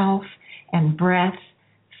health and breath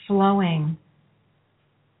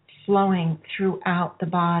flowing throughout the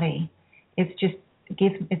body. It's just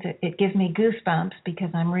it gives me goosebumps because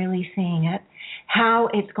I'm really seeing it. How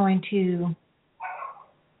it's going to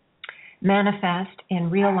manifest in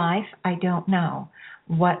real life, I don't know.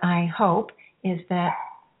 What I hope is that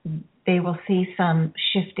they will see some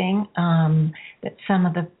shifting, that some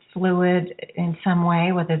of the fluid in some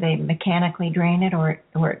way, whether they mechanically drain it or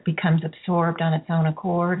it becomes absorbed on its own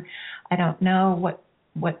accord. I don't know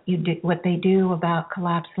what they do about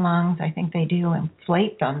collapsed lungs. I think they do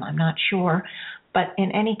inflate them. I'm not sure. But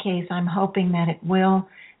in any case, I'm hoping that it will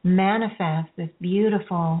manifest this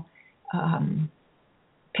beautiful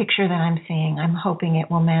picture that I'm seeing. I'm hoping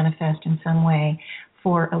it will manifest in some way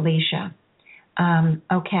for Alicia.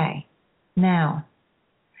 Okay. Now,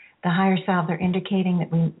 the higher selves are indicating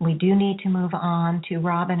that we do need to move on to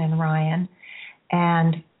Robin and Ryan,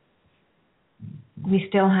 and we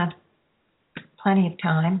still have plenty of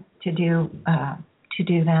time to do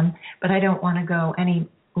them, but I don't want to go any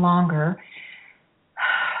longer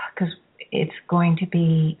because it's going to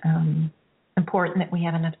be important that we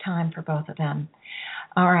have enough time for both of them.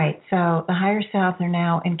 All right, so the higher selves are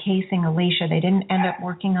now encasing Alicia. They didn't end up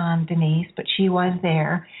working on Denyse, but she was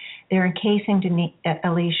there. They're encasing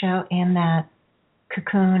Alicia in that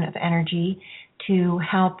cocoon of energy to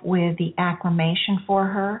help with the acclimation for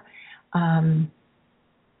her,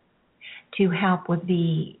 to help with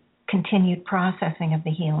the continued processing of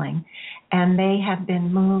the healing. And they have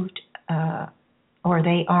been moved, or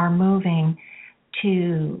they are moving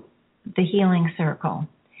to the healing circle.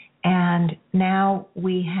 And now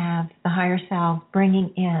we have the higher self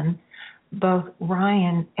bringing in both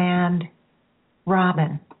Ryan and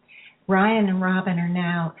Robin. Ryan and Robin are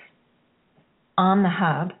now on the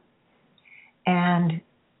hub, and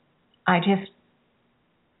I just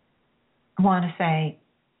want to say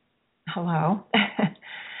hello.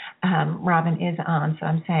 Robin is on, so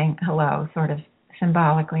I'm saying hello, sort of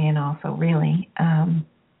symbolically and also really.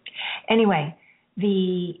 Anyway,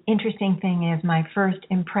 the interesting thing is my first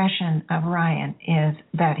impression of Ryan is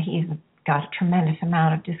that he's got a tremendous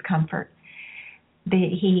amount of discomfort.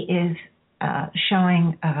 He is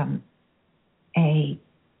showing a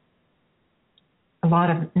lot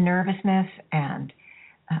of nervousness and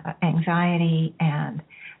anxiety, and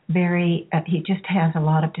he just has a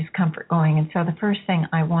lot of discomfort going. And so the first thing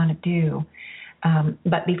I want to do,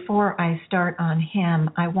 but before I start on him,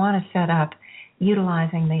 I want to set up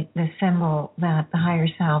utilizing the symbol that the higher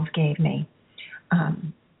selves gave me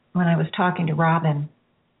when I was talking to Robin.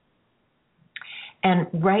 And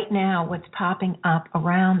right now what's popping up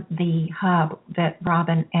around the hub that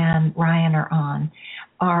Robin and Ryan are on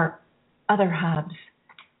are other hubs,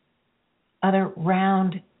 other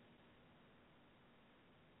round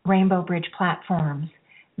Rainbow Bridge platforms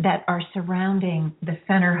that are surrounding the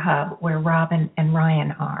center hub where Robin and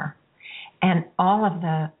Ryan are. And all of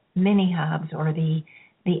the mini hubs, or the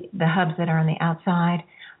hubs that are on the outside,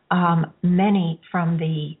 many from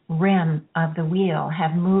the rim of the wheel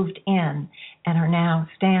have moved in and are now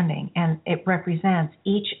standing. And it represents,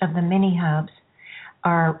 each of the mini hubs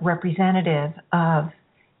are representative of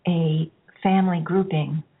a family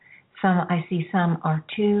grouping. I see some are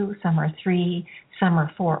 2, some are 3, some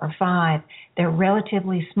are 4 or 5. They're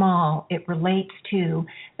relatively small. It relates to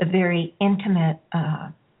the very intimate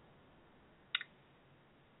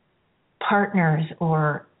partners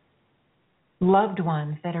or loved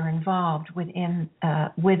ones that are involved with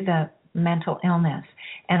the mental illness.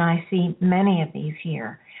 And I see many of these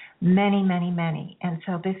here, many, many, many. And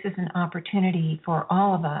so this is an opportunity for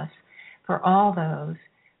all of us, for all those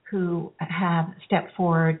who have stepped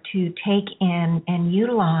forward to take in and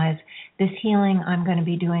utilize this healing I'm going to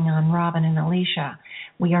be doing on Robin and Alicia.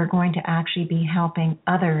 We are going to actually be helping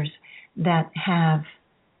others that have,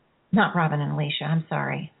 not Robin and Alicia, I'm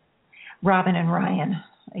sorry, Robin and Ryan.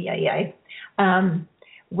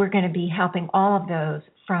 We're going to be helping all of those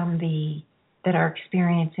that are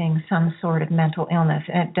experiencing some sort of mental illness.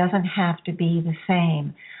 And it doesn't have to be the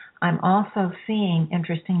same. I'm also seeing,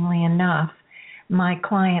 interestingly enough, my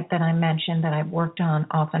client that I mentioned that I've worked on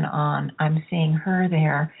off and on, I'm seeing her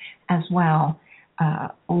there as well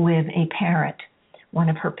with a parent, one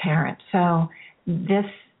of her parents. So this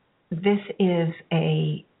is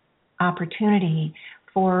a opportunity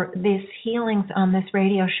for these healings on this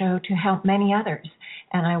radio show to help many others.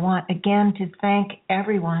 And I want, again, to thank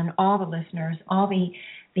everyone, all the listeners, all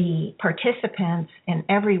the participants in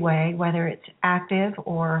every way, whether it's active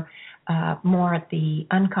or more at the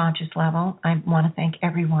unconscious level. I want to thank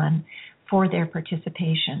everyone for their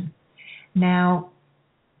participation. Now,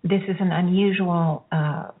 this is an unusual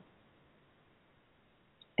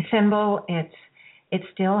symbol. It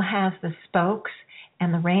still has the spokes,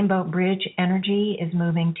 and the rainbow bridge energy is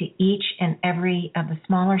moving to each and every of the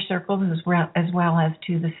smaller circles as well as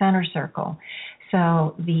to the center circle.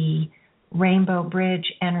 So the rainbow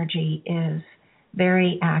bridge energy is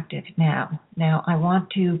very active now. Now I want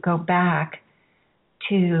to go back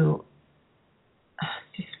to,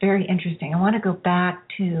 it's very interesting. I want to go back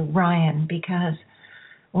to Ryan, because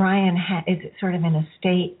Ryan is sort of in a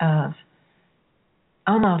state of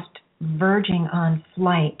almost verging on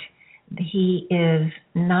flight. He is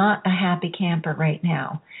not a happy camper right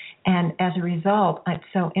now. And as a result, it's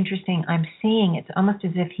so interesting, I'm seeing it's almost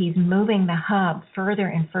as if he's moving the hub further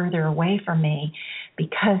and further away from me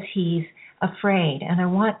because he's afraid. And I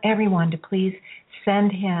want everyone to please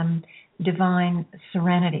send him divine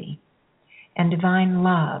serenity and divine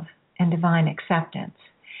love and divine acceptance.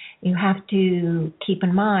 You have to keep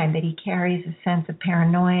in mind that he carries a sense of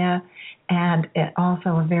paranoia and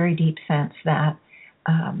also a very deep sense that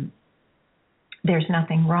there's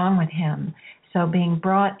nothing wrong with him. So being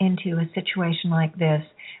brought into a situation like this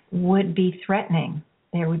would be threatening.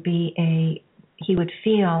 He would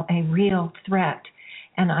feel a real threat.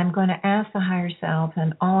 And I'm going to ask the higher self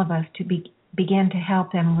and all of us to begin to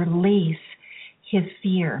help him release his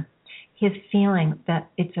fear, his feeling that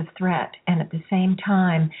it's a threat. And at the same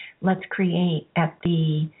time, let's create at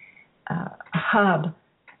the hub,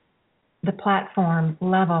 the platform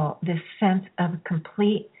level, this sense of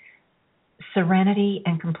complete serenity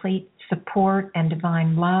and complete support and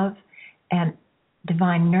divine love and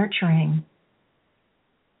divine nurturing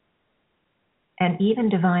and even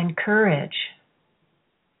divine courage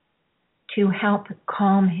to help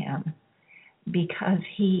calm him, because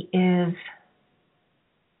he is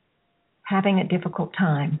having a difficult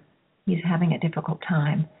time. He's having a difficult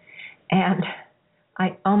time. And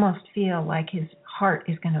I almost feel like his heart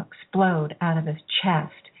is going to explode out of his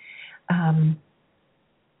chest.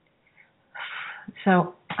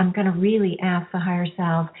 So I'm going to really ask the higher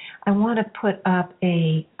self. I want to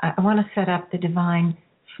set up the divine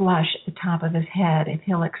flush at the top of his head, if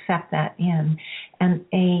he'll accept that in, and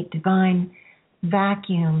a divine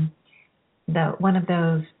vacuum, one of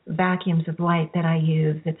those vacuums of light that I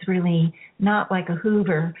use that's really not like a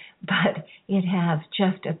Hoover, but it has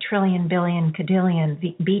just a trillion, billion, cadillion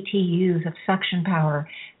BTUs of suction power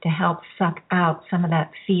to help suck out some of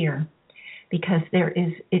that fear, because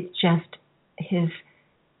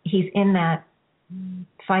he's in that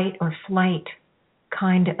fight or flight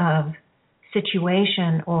kind of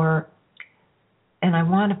situation, and I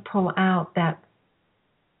want to pull out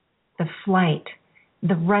the flight,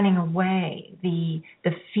 the running away, the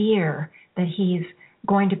fear that he's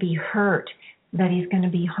going to be hurt, that he's going to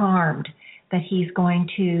be harmed, that he's going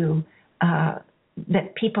to,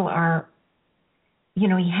 that people are,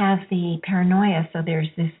 he has the paranoia, so there's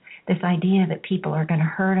this idea that people are going to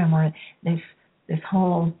hurt him, or this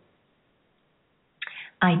whole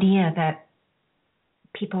idea that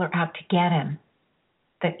people are out to get him,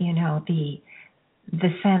 that, the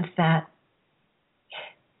sense that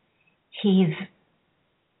he's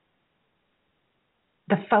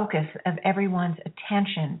the focus of everyone's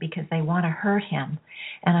attention because they want to hurt him.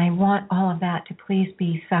 And I want all of that to please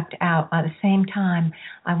be sucked out. At the same time,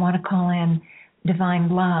 I want to call in divine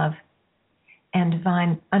love and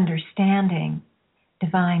divine understanding,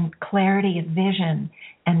 divine clarity of vision,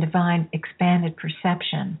 and divine expanded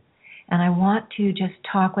perception. And I want to just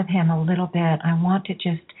talk with him a little bit. I want to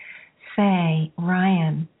just say,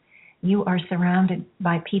 Ryan, you are surrounded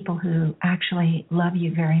by people who actually love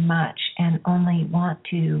you very much and only want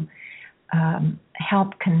to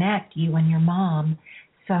help connect you and your mom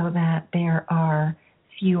so that there are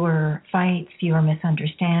fewer fights, fewer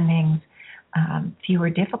misunderstandings, fewer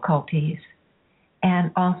difficulties,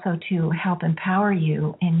 and also to help empower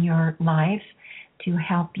you in your life, to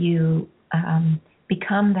help you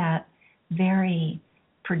become that very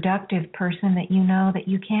productive person that you know that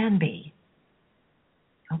you can be.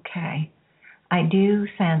 Okay. I do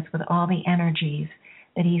sense with all the energies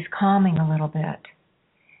that he's calming a little bit,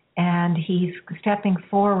 and he's stepping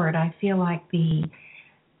forward. I feel like the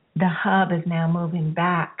hub is now moving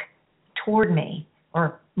back toward me,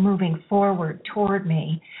 or moving forward toward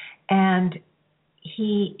me, and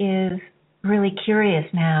he is really curious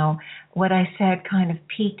now. What I said kind of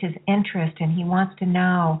piqued his interest, and he wants to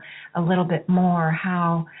know a little bit more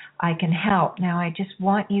how I can help. Now, I just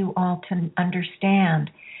want you all to understand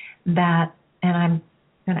that, and I'm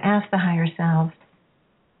going to ask the higher selves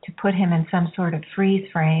to put him in some sort of freeze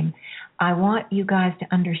frame. I want you guys to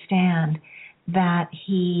understand that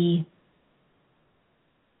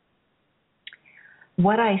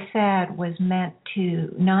what I said was meant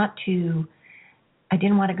to not to I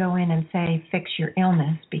didn't want to go in and say, fix your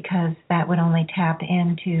illness, because that would only tap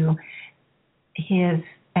into his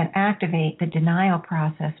and activate the denial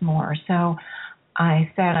process more. So I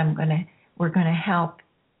said, we're going to help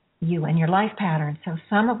you and your life pattern. So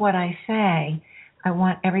some of what I say, I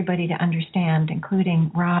want everybody to understand,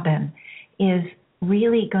 including Robin, is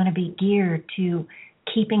really going to be geared to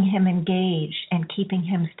keeping him engaged and keeping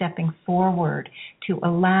him stepping forward to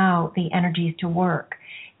allow the energies to work.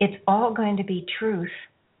 It's all going to be truth.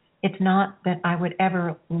 It's not that I would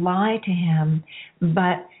ever lie to him,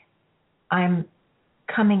 but I'm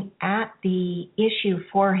coming at the issue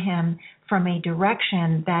for him from a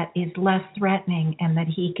direction that is less threatening and that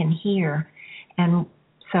he can hear. And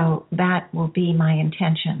so that will be my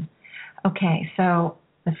intention. Okay, so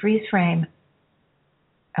the freeze frame.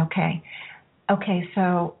 Okay,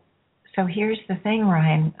 so here's the thing,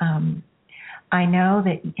 Ryan. I know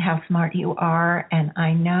that how smart you are, and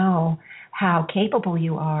I know how capable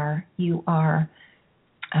you are. You are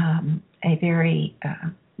a very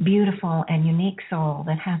beautiful and unique soul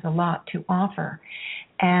that has a lot to offer.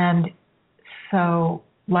 And so,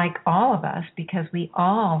 like all of us, because we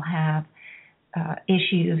all have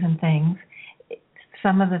issues and things,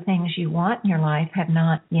 some of the things you want in your life have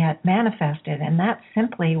not yet manifested. And that's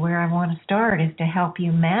simply where I want to start, is to help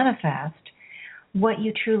you manifest what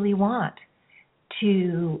you truly want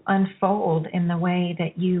to unfold in the way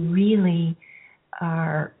that you really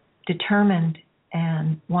are determined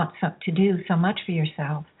and want to do so much for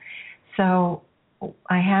yourself. So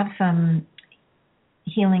I have some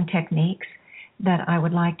healing techniques that I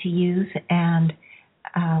would like to use, and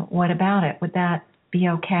what about it? Would that be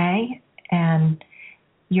okay? And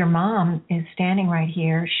your mom is standing right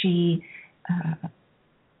here. She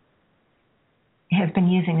has been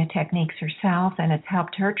using the techniques herself, and it's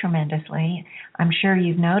helped her tremendously. I'm sure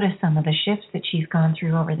you've noticed some of the shifts that she's gone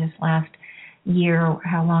through over this last year, or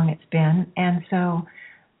how long it's been. And so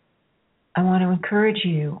I want to encourage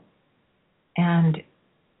you, and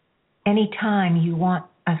anytime you want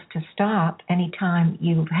us to stop, anytime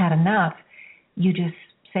you've had enough, you just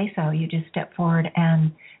say so. You just step forward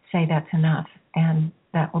and say that's enough, and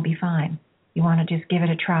that will be fine. You want to just give it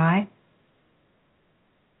a try?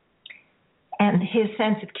 And his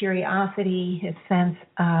sense of curiosity, his sense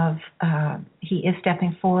of he is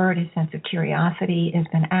stepping forward, his sense of curiosity has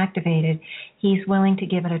been activated. He's willing to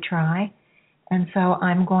give it a try. And so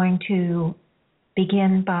I'm going to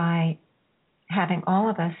begin by having all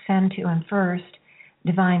of us send to him first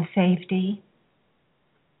divine safety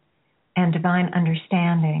and divine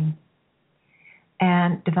understanding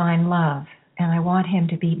and divine love. And I want him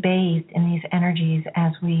to be bathed in these energies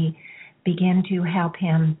as we begin to help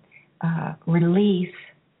him release.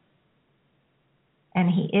 And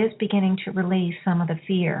he is beginning to release some of the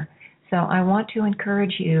fear. So I want to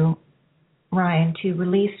encourage you, Ryan, to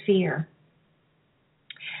release fear.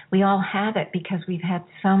 We all have it because we've had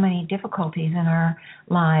so many difficulties in our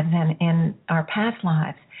lives and in our past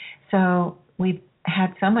lives. So we've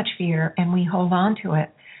had so much fear, and we hold on to it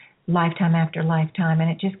lifetime after lifetime, and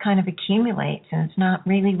it just kind of accumulates, and it's not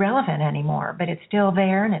really relevant anymore, but it's still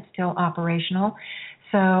there and it's still operational.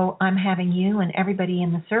 So I'm having you and everybody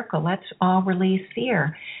in the circle, let's all release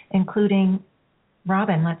fear, including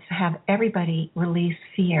Robin. Let's have everybody release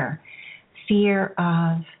fear. Fear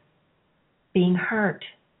of being hurt,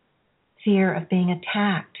 fear of being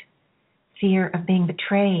attacked, fear of being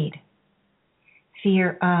betrayed,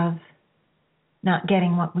 fear of not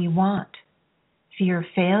getting what we want, fear of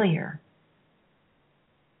failure,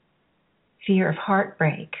 fear of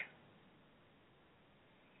heartbreak.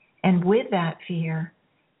 And with that fear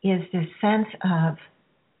is this sense of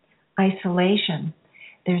isolation.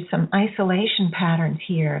 There's some isolation patterns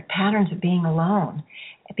here, patterns of being alone,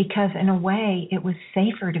 because in a way it was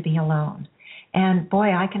safer to be alone. And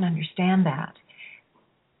boy, I can understand that.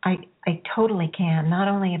 I totally can. Not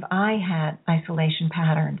only have I had isolation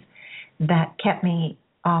patterns that kept me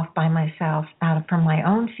off by myself from my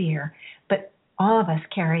own fear, but all of us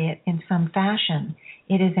carry it in some fashion.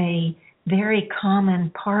 It is a very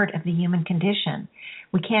common part of the human condition.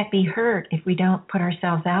 We can't be hurt if we don't put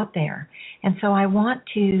ourselves out there. And so I want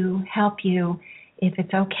to help you, if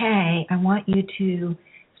it's okay, I want you to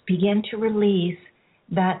begin to release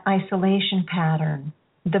that isolation pattern,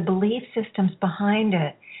 the belief systems behind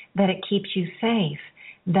it, that it keeps you safe,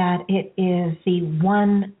 that it is the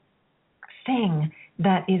one thing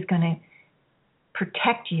that is going to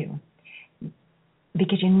protect you.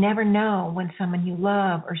 Because you never know when someone you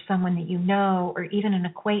love or someone that you know or even an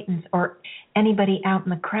acquaintance or anybody out in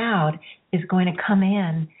the crowd is going to come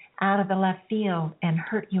in out of the left field and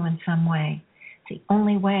hurt you in some way. The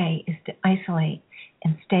only way is to isolate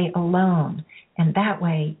and stay alone, and that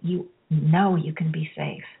way you know you can be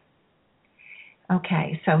safe.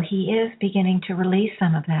 Okay, so he is beginning to release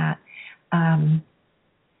some of that.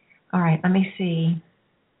 All right, let me see.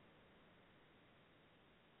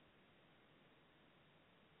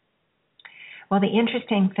 Well, the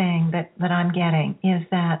interesting thing that I'm getting is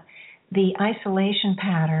that the isolation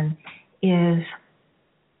pattern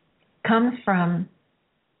comes from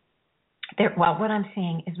there. Well, what I'm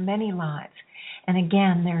seeing is many lives. And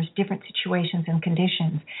again, there's different situations and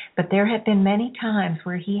conditions, but there have been many times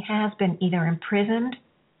where he has been either imprisoned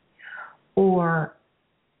or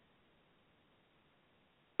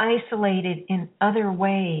isolated in other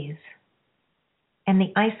ways. And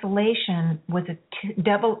the isolation was a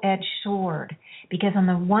double-edged sword, because on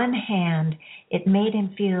the one hand, it made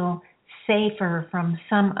him feel safer from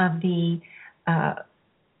some of the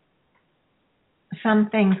some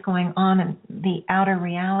things going on in the outer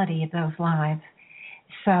reality of those lives.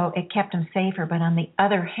 So it kept him safer. But on the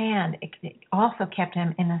other hand, it also kept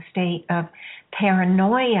him in a state of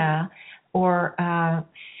paranoia or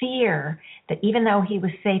fear that even though he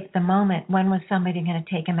was safe at the moment, when was somebody going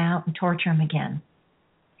to take him out and torture him again?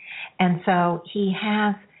 And so he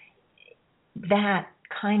has that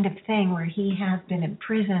kind of thing where he has been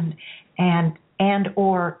imprisoned and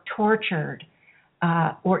or tortured,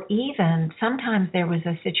 or even sometimes there was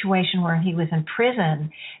a situation where he was in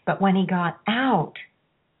prison, but when he got out,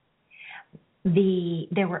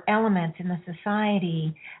 there were elements in the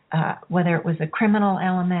society, whether it was a criminal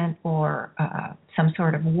element or some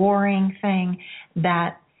sort of warring thing,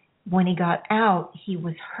 that when he got out, he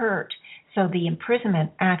was hurt. So the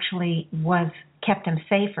imprisonment actually kept him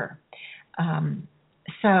safer.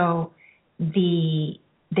 So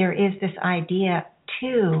there is this idea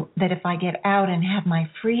too that if I get out and have my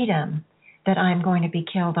freedom, that I'm going to be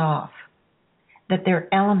killed off. That there are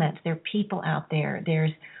elements, there are people out there.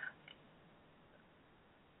 There's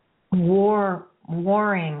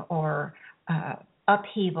warring or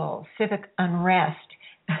upheaval, civic unrest,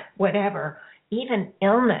 whatever, even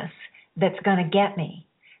illness that's going to get me.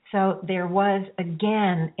 So there was,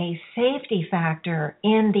 again, a safety factor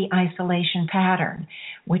in the isolation pattern,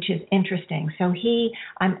 which is interesting. So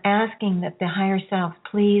I'm asking that the higher self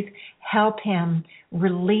please help him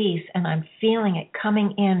release, and I'm feeling it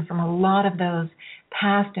coming in from a lot of those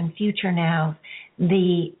past and future nows,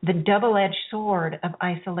 the double-edged sword of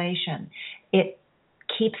isolation. It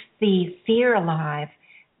keeps the fear alive,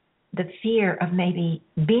 the fear of maybe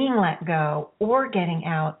being let go or getting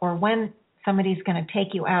out, or when somebody's going to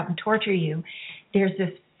take you out and torture you. There's this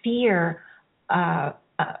fear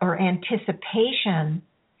or anticipation,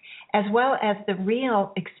 as well as the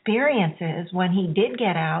real experiences when he did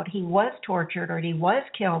get out, he was tortured or he was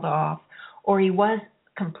killed off or he was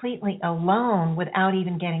completely alone without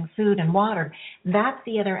even getting food and water. That's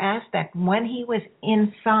the other aspect. When he was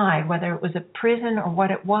inside, whether it was a prison or what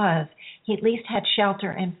it was, he at least had shelter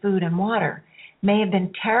and food and water. May have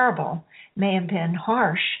been terrible, may have been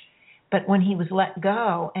harsh, but when he was let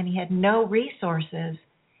go and he had no resources,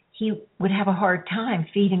 he would have a hard time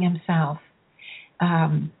feeding himself.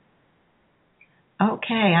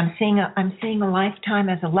 Okay, I'm seeing a lifetime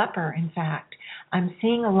as a leper, in fact. I'm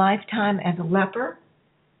seeing a lifetime as a leper,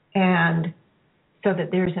 and so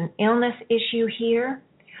that there's an illness issue here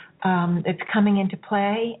that's coming into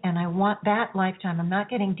play, and I want that lifetime. I'm not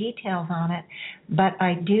getting details on it, but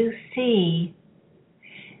I do see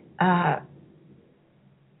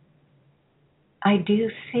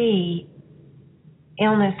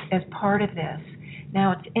illness as part of this.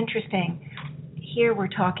 Now, it's interesting. Here we're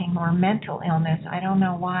talking more mental illness. I don't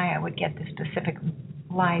know why I would get the specific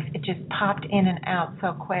life. It just popped in and out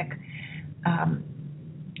so quick.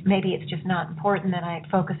 Maybe it's just not important that I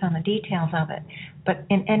focus on the details of it. But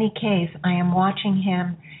in any case, I am watching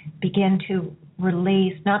him begin to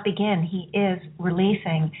release, not begin, he is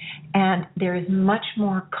releasing, and there is much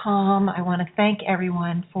more calm. I want to thank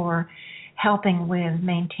everyone for helping with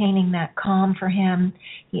maintaining that calm for him.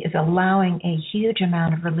 He is allowing a huge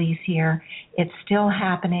amount of release here. It's still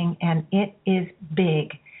happening, and it is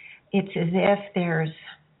big. It's as if there's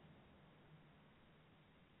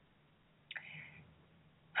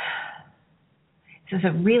this is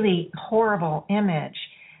a really horrible image,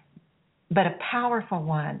 but a powerful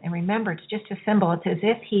one. And remember, it's just a symbol. It's as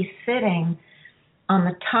if he's sitting on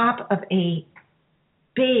the top of a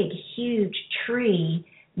big, huge tree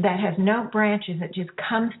that has no branches. It just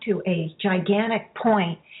comes to a gigantic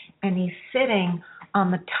point, and he's sitting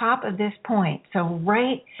on the top of this point. So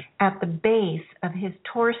right at the base of his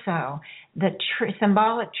torso, the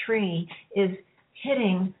symbolic tree is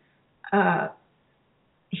hitting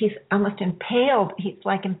he's almost impaled. He's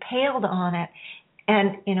like impaled on it.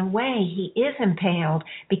 And in a way, he is impaled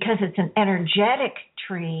because it's an energetic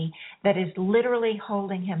tree that is literally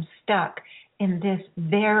holding him stuck in this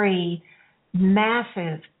very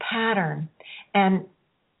massive pattern. And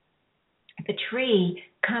the tree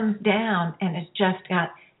comes down and it's just got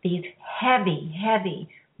these heavy, heavy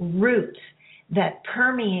roots that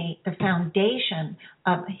permeate the foundation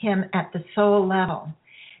of him at the soul level.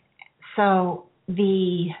 So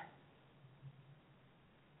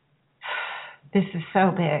this is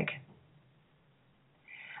so big.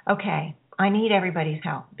 Okay, I need everybody's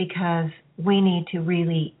help because we need to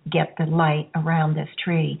really get the light around this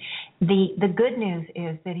tree. The good news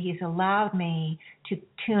is that he's allowed me to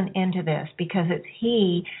tune into this because it's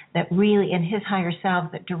he that really, in his higher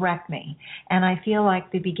selves, that direct me. And I feel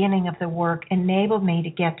like the beginning of the work enabled me to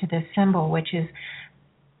get to this symbol, which is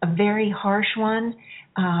a very harsh one.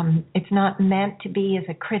 It's not meant to be as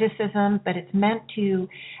a criticism, but it's meant to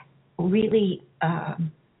really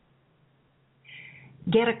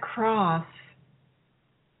get across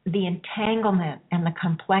the entanglement and the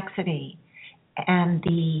complexity and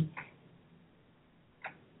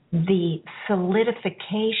the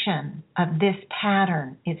solidification of this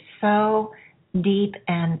pattern is so deep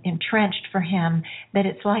and entrenched for him that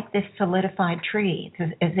it's like this solidified tree.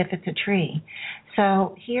 It's as if it's a tree.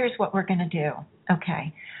 So here's what we're going to do.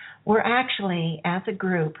 Okay. We're actually, as a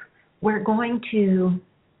group, we're going to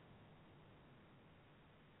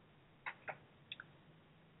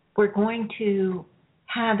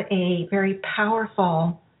have a very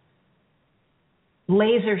powerful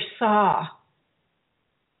laser saw.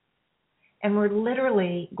 And we're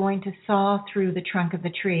literally going to saw through the trunk of the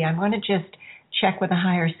tree. I'm going to just check with the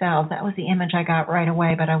higher self. That was the image I got right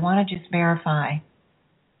away, but I want to just verify.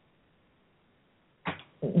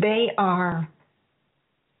 They are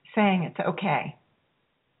saying it's okay,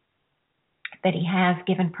 that he has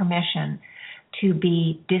given permission to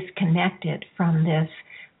be disconnected from this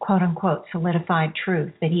quote-unquote solidified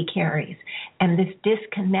truth that he carries. And this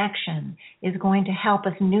disconnection is going to help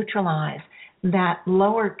us neutralize that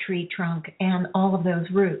lower tree trunk and all of those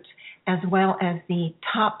roots, as well as the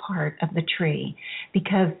top part of the tree,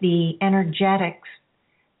 because the energetics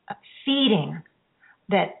feeding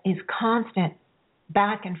that is constant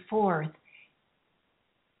back and forth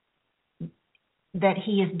that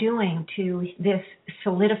he is doing to this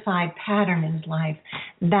solidified pattern in his life,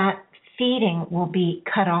 that feeding will be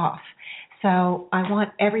cut off. So I want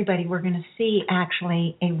everybody, we're going to see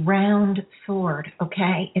actually a round sword,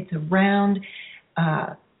 okay? It's a round,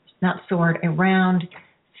 not sword, a round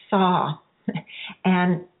saw.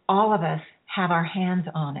 And all of us have our hands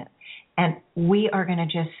on it. And we are going to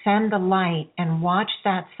just send the light and watch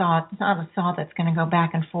that saw. It's not a saw that's going to go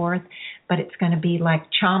back and forth, but it's going to be like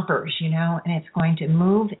chompers, and it's going to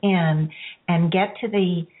move in and get to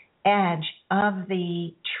the edge of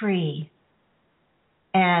the tree.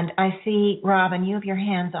 And I see, Robin, you have your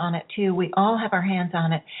hands on it too. We all have our hands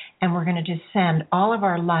on it, and we're going to just send all of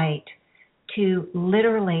our light to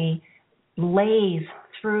literally laze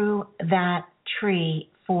through that tree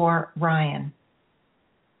for Ryan.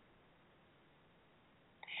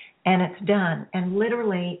 And it's done. And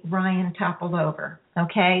literally, Ryan toppled over,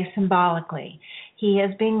 okay, symbolically. He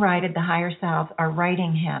is being righted. The higher selves are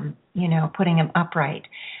righting him, putting him upright.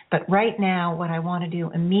 But right now, what I want to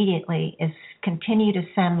do immediately is continue to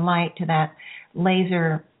send light to that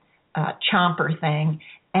laser chomper thing.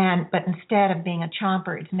 But instead of being a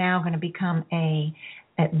chomper, it's now going to become a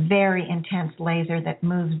very intense laser that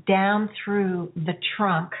moves down through the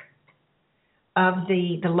trunk of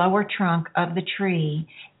the lower trunk of the tree,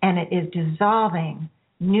 and it is dissolving,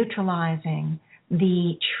 neutralizing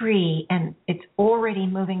the tree, and it's already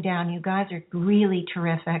moving down. You guys are really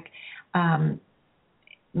terrific.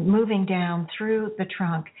 Moving down through the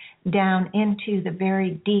trunk, down into the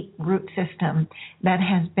very deep root system that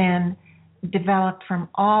has been developed from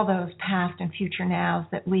all those past and future nows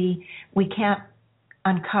that we can't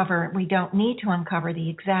uncover. We don't need to uncover the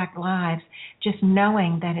exact lives, just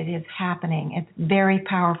knowing that it is happening. It's very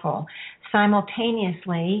powerful.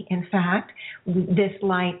 Simultaneously, in fact, this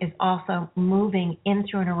light is also moving in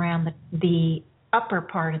through and around the upper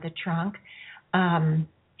part of the trunk.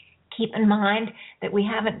 Keep in mind that we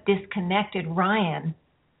haven't disconnected Ryan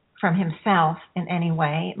from himself in any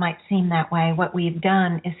way. It might seem that way. What we've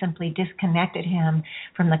done is simply disconnected him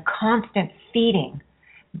from the constant feeding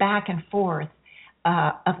back and forth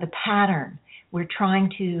of the pattern. We're trying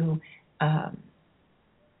to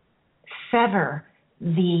sever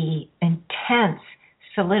the intense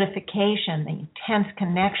solidification, the intense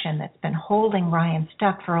connection that's been holding Ryan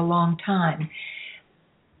stuck for a long time.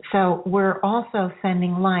 So we're also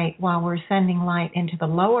sending light. While we're sending light into the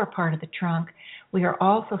lower part of the trunk, we are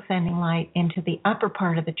also sending light into the upper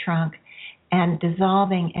part of the trunk and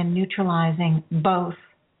dissolving and neutralizing both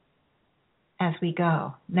as we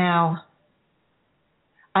go. Now,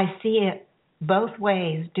 I see it both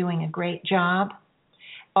ways doing a great job.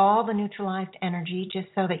 All the neutralized energy, just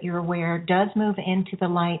so that you're aware, does move into the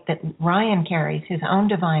light that Ryan carries, his own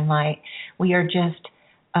divine light. We are just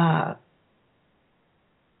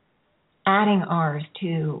adding ours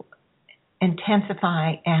to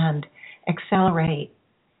intensify and accelerate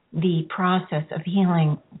the process of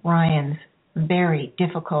healing Ryan's very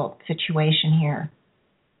difficult situation here.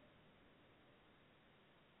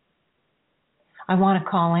 I want to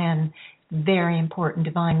call in very important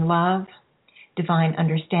divine love, divine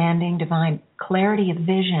understanding, divine clarity of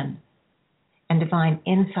vision, and divine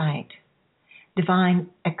insight, divine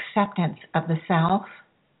acceptance of the self,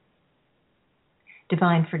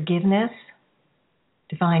 divine forgiveness,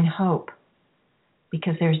 divine hope,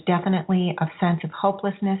 because there's definitely a sense of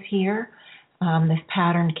hopelessness here. This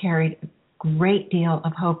pattern carried a great deal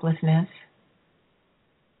of hopelessness.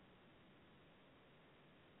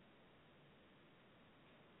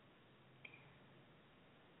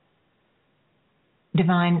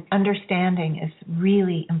 Divine understanding is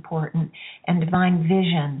really important, and divine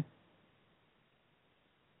vision.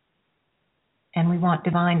 And we want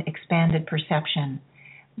divine expanded perception.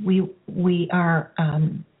 We are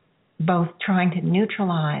both trying to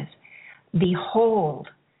neutralize the hold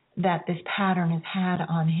that this pattern has had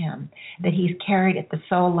on him, that he's carried at the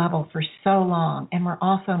soul level for so long. And we're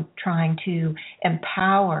also trying to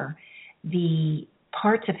empower the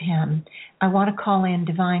parts of him. I want to call in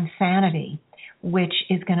divine sanity, which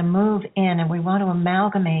is going to move in, and we want to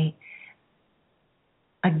amalgamate,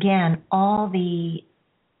 again, all the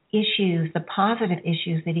issues, the positive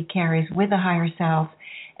issues that he carries with the higher self,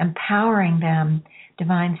 empowering them,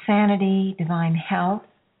 divine sanity, divine health,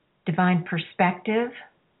 divine perspective,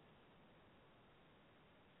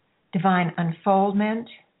 divine unfoldment,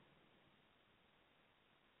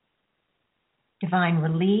 divine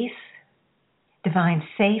release, divine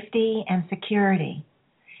safety and security,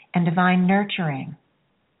 and divine nurturing,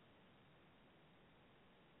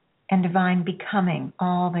 and divine becoming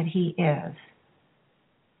all that he is.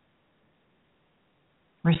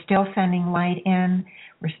 We're still sending light in.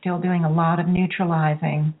 We're still doing a lot of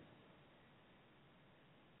neutralizing.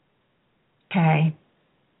 Okay.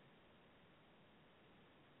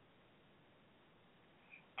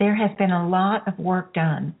 There has been a lot of work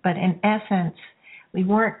done, but in essence, we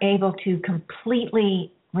weren't able to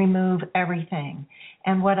completely remove everything.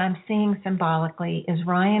 And what I'm seeing symbolically is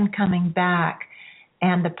Ryan coming back,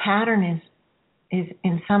 and the pattern is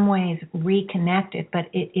in some ways reconnected, but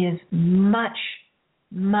it is much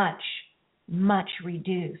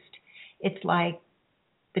reduced. It's like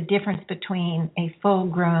the difference between a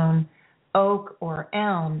full-grown oak or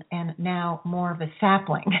elm and now more of a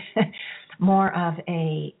sapling, more of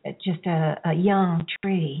just a young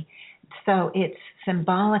tree. So it's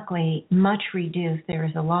symbolically much reduced. There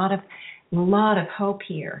is a lot of hope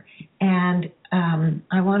here. And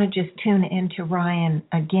I want to just tune into Ryan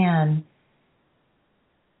again.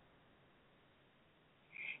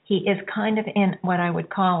 He is kind of in what I would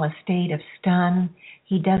call a state of stun.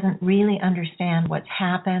 He doesn't really understand what's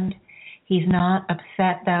happened. He's not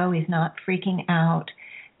upset, though. He's not freaking out.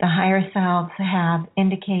 The higher selves have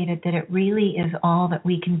indicated that it really is all that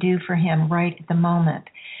we can do for him right at the moment,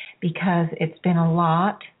 because it's been a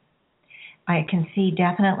lot. I can see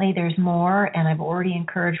definitely there's more, and I've already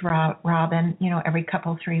encouraged Robin, every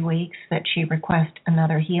 3 weeks that she request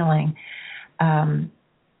another healing.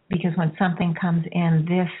 Because when something comes in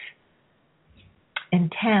this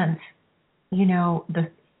intense, the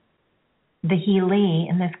healee,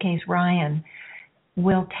 in this case Ryan,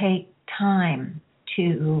 will take time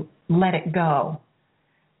to let it go.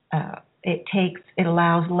 It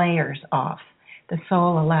allows layers off. The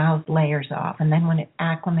soul allows layers off, and then when it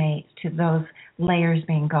acclimates to those layers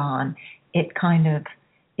being gone, it kind of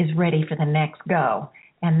is ready for the next go.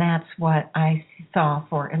 And that's what I saw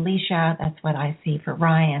for Alicia. That's what I see for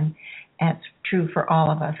Ryan. That's true for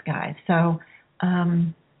all of us, guys. So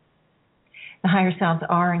the higher selves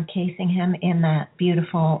are encasing him in that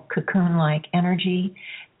beautiful cocoon-like energy,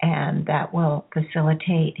 and that will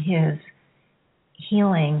facilitate his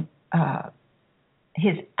healing,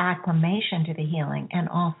 his acclimation to the healing, and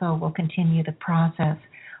also will continue the process,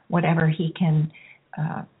 whatever he can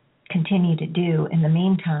continue to do in the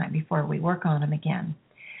meantime before we work on him again.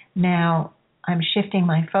 Now, I'm shifting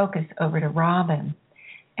my focus over to Robin,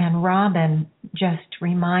 and Robin just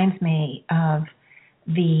reminds me of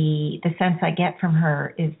the sense I get from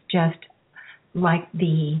her is just like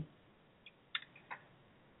the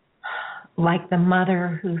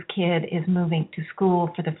mother whose kid is moving to school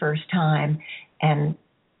for the first time and,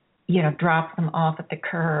 drops them off at the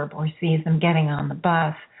curb or sees them getting on the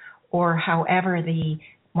bus, or however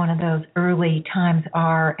one of those early times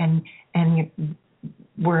are, and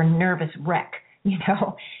we're a nervous wreck,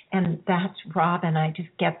 and that's Robin. I just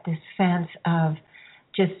get this sense of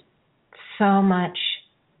just so much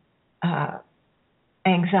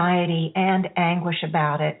anxiety and anguish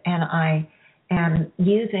about it, and I am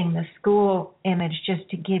using the school image just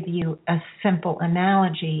to give you a simple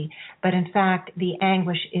analogy, but in fact the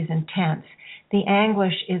anguish is intense. The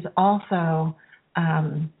anguish is also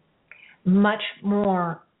much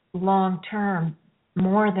more long-term,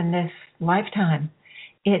 more than this lifetime.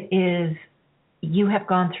 It is, you have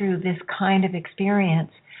gone through this kind of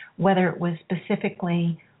experience, whether it was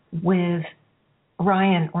specifically with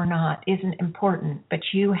Ryan or not isn't important, but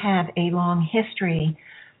you have a long history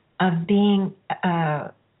of being,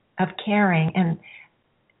 of caring, and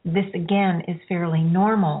this again is fairly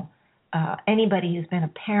normal. Anybody who's been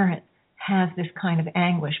a parent has this kind of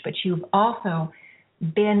anguish, but you've also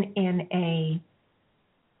been in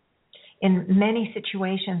many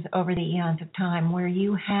situations over the eons of time where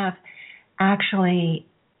you have actually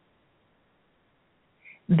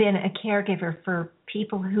been a caregiver for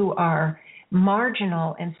people who are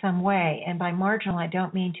marginal in some way. And by marginal, I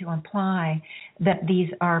don't mean to imply that these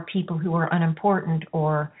are people who are unimportant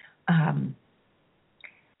or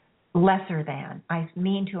lesser than. I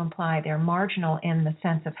mean to imply they're marginal in the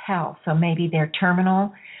sense of health. So maybe they're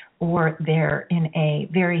terminal, or they're in a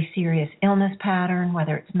very serious illness pattern,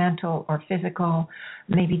 whether it's mental or physical.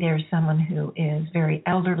 Maybe there's someone who is very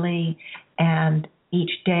elderly and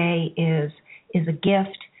each day is a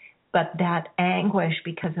gift, but that anguish,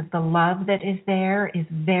 because of the love that is there, is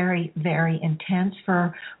very, very intense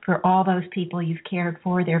for all those people you've cared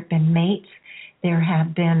for. There have been mates, there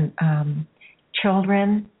have been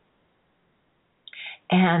children,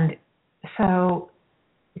 and so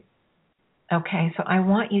I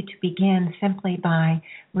want you to begin simply by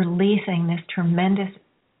releasing this tremendous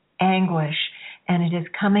anguish, and it is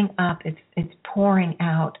coming up, it's pouring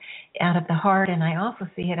out of the heart, and I also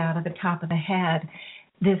see it out of the top of the head.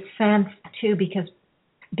 This sense too,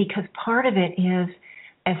 because part of it is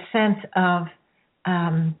a sense of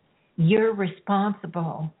you're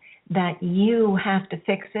responsible, that you have to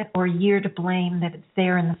fix it, or you're to blame that it's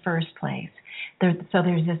there in the first place. So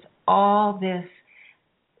there's all this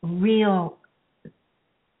real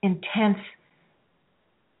intense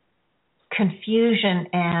confusion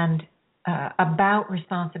and about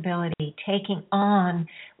responsibility, taking on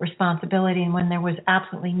responsibility, and when there was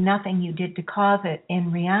absolutely nothing you did to cause it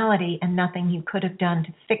in reality and nothing you could have done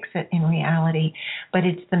to fix it in reality, but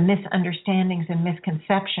it's the misunderstandings and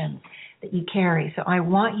misconceptions that you carry. So I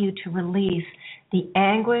want you to release the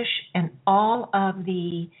anguish and all of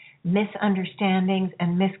the misunderstandings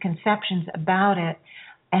and misconceptions about it,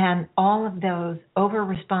 and all of those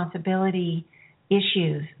over-responsibility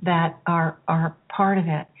issues that are part of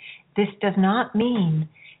it. This does not mean,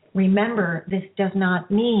 remember, this does not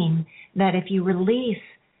mean that if you release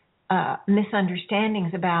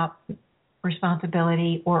misunderstandings about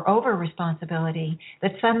responsibility or over-responsibility,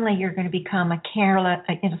 that suddenly you're going to become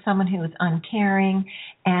someone who is uncaring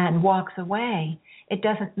and walks away. It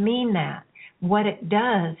doesn't mean that. What it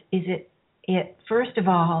does is it first of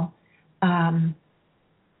all,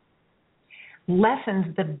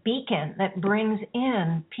 lessens the beacon that brings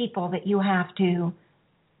in people that you have to,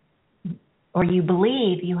 or you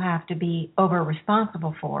believe you have to be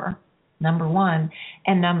over-responsible for, number one.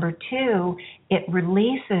 And number two, it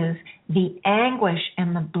releases the anguish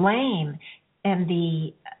and the blame and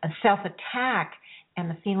the self-attack and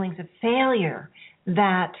the feelings of failure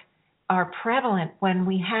that are prevalent when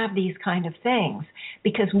we have these kind of things,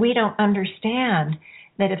 because we don't understand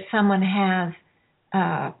that if someone has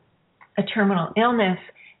a terminal illness,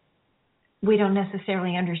 we don't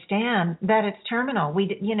necessarily understand that it's terminal.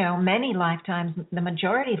 Many lifetimes, the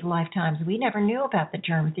majority of lifetimes, we never knew about the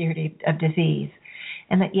germ theory of disease.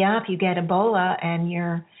 And that, if you get Ebola and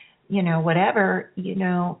you're, whatever,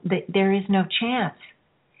 that there is no chance.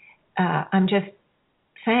 I'm just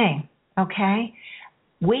saying, okay?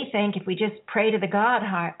 We think if we just pray to the God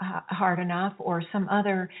hard enough, or some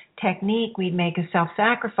other technique, we'd make a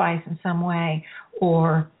self-sacrifice in some way,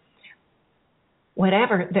 or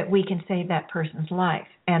whatever, that we can save that person's life.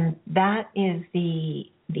 And that is the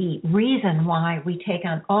reason why we take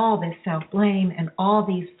on all this self-blame and all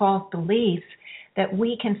these false beliefs that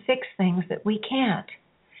we can fix things that we can't.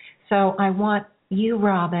 So I want you,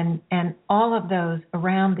 Robin, and all of those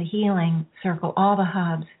around the healing circle, all the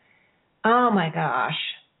hubs. Oh my gosh.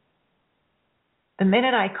 The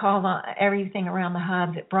minute I called on everything around the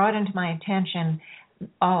hubs, it brought into my attention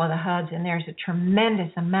all of the hubs, and there's a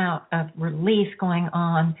tremendous amount of release going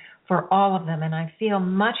on for all of them. And I feel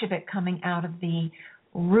much of it coming out of the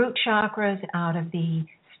root chakras, out of the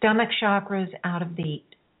stomach chakras, out of the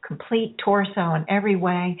complete torso in every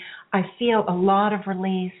way. I feel a lot of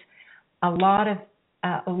release, a lot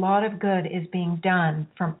of good is being done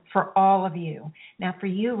for all of you. Now, for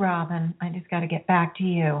you, Robin, I just got to get back to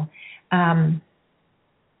you.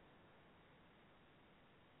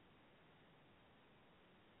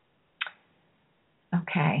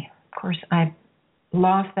 Okay. Of course, I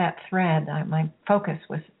lost that thread. My focus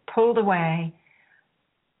was pulled away.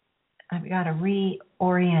 I've got to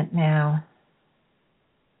reorient now.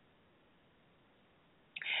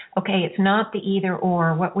 Okay, it's not the either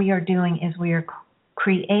or. What we are doing is we are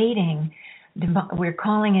creating, we're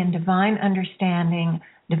calling in divine understanding,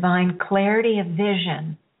 divine clarity of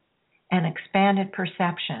vision, and expanded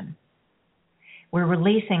perception. We're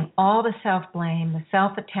releasing all the self-blame, the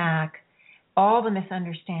self-attack, all the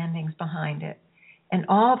misunderstandings behind it, and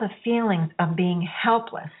all the feelings of being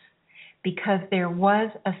helpless, because there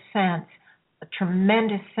was a sense, a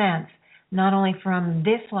tremendous sense, not only from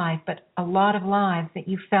this life, but a lot of lives that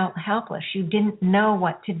you felt helpless. You didn't know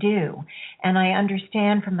what to do. And I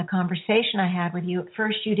understand from the conversation I had with you, at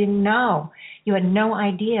first you didn't know. You had no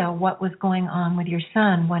idea what was going on with your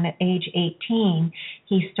son when at age 18,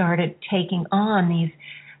 he started taking on these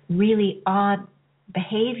really odd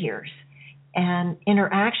behaviors and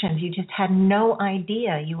interactions. You just had no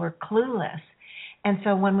idea. You were clueless. And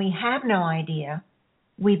so when we have no idea,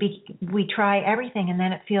 we try everything, and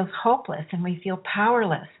then it feels hopeless and we feel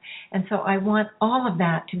powerless. And so I want all of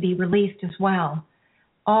that to be released as well.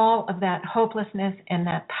 All of that hopelessness and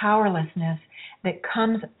that powerlessness that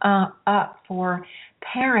comes up for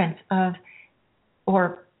parents of,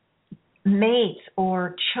 or mates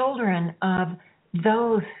or children of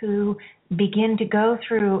those who begin to go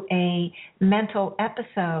through a mental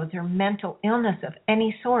episodes or mental illness of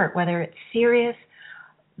any sort, whether it's serious,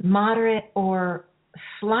 moderate, or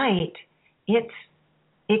slight.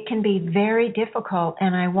 It can be very difficult,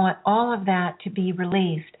 and I want all of that to be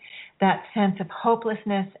released, that sense of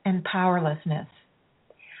hopelessness and powerlessness.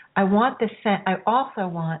 I also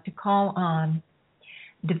want to call on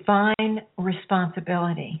divine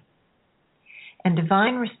responsibility. And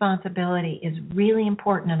divine responsibility is really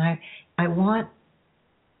important, and I want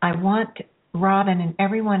Robin and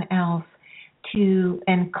everyone else to,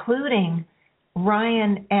 including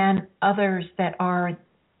Ryan and others that are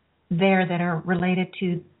there that are related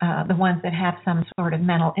to the ones that have some sort of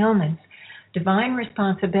mental illness. Divine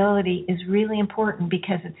responsibility is really important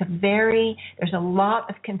because there's a lot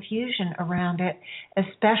of confusion around it,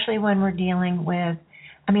 especially when we're dealing with,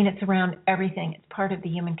 it's around everything. It's part of the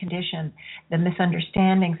human condition, the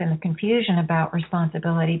misunderstandings and the confusion about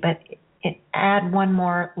responsibility, but it add one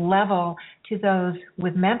more level to those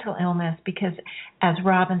with mental illness because, as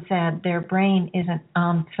Robin said, their brain isn't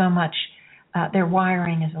so much, their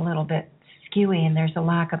wiring is a little bit skewy, and there's a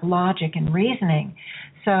lack of logic and reasoning.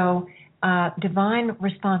 So divine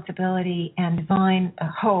responsibility and divine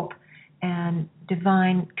hope and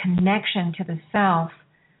divine connection to the self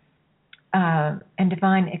and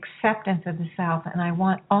divine acceptance of the self, and I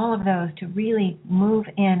want all of those to really move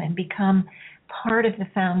in and become part of the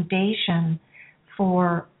foundation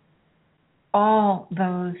for all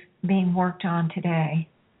those being worked on today.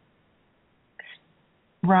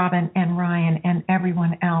 Robin and Ryan and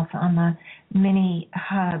everyone else on the many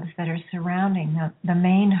hubs that are surrounding the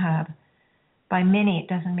main hub. By many, it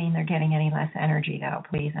doesn't mean they're getting any less energy, though.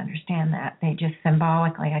 Please understand that. They just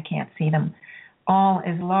symbolically, I can't see them all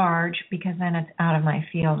as large because then it's out of my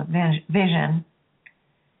field of vision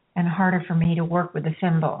and harder for me to work with the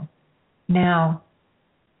symbol. Now,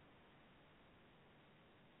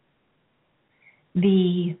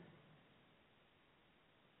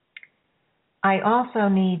 I also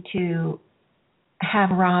need to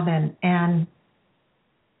have Robin and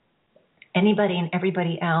anybody and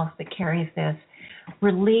everybody else that carries this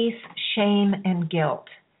release shame and guilt,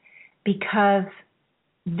 because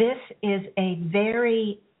this is a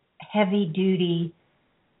very heavy-duty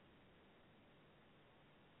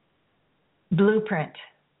blueprint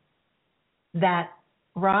that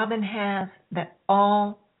Robin has, that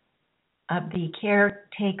all of the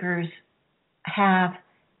caretakers have,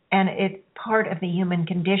 and it's part of the human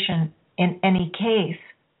condition in any case.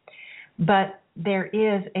 But there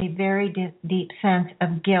is a very deep sense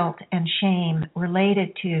of guilt and shame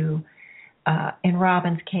related to in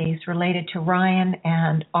Robin's case, related to Ryan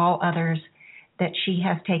and all others that she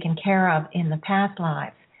has taken care of in the past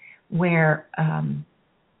lives, where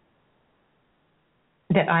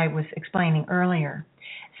that I was explaining earlier.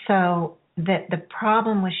 So that the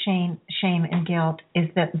problem with shame and guilt is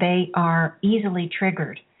that they are easily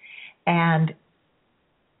triggered. And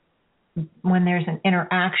when there's an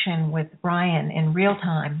interaction with Ryan in real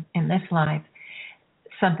time in this life,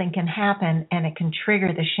 something can happen and it can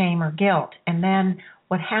trigger the shame or guilt. And then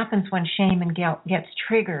what happens when shame and guilt gets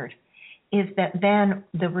triggered is that then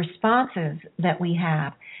the responses that we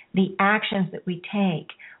have, the actions that we take,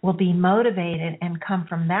 will be motivated and come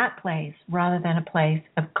from that place rather than a place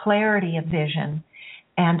of clarity of vision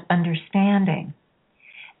and understanding.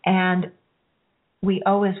 And we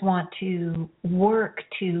always want to work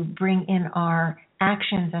to bring in our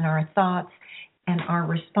actions and our thoughts and our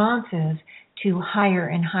responses to higher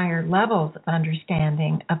and higher levels of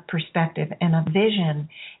understanding, of perspective, and of vision,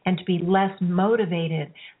 and to be less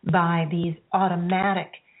motivated by these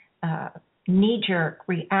automatic knee-jerk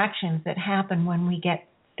reactions that happen when we get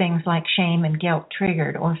things like shame and guilt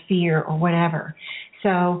triggered, or fear, or whatever.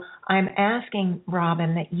 So I'm asking,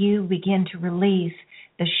 Robin, that you begin to release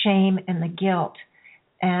the shame and the guilt,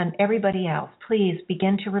 and everybody else, please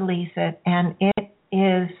begin to release it. And it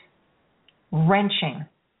is wrenching.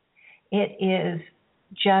 It is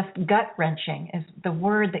just gut-wrenching is the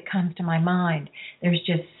word that comes to my mind. There's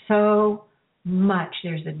just so much.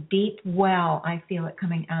 There's a deep well. I feel it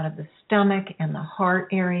coming out of the stomach and the heart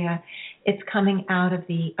area. It's coming out of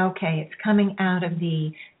it's coming out of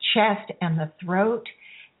the chest and the throat.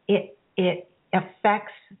 It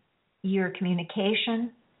affects your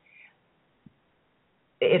communication.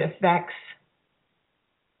 It affects,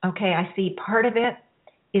 I see part of it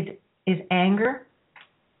is anger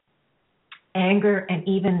and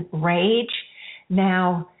even rage.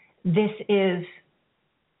 Now, this is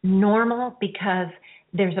normal because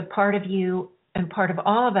there's a part of you and part of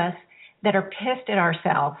all of us that are pissed at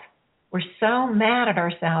ourselves. We're so mad at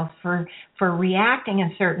ourselves for reacting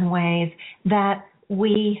in certain ways that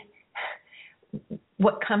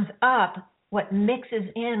what comes up, what mixes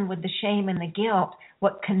in with the shame and the guilt,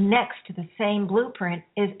 what connects to the same blueprint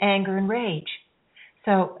is anger and rage.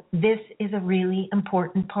 So this is a really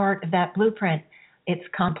important part of that blueprint. It's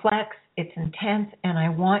complex, it's intense, and I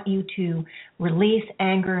want you to release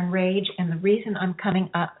anger and rage. And the reason I'm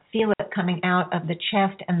feel it coming out of the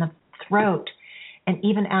chest and the throat and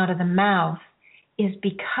even out of the mouth is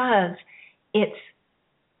because it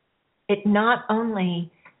not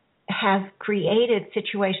only has created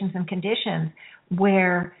situations and conditions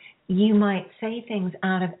where you might say things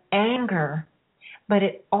out of anger, but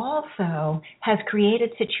it also has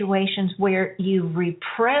created situations where you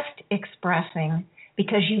repressed expressing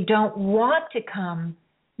because you don't want to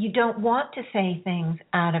say things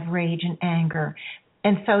out of rage and anger.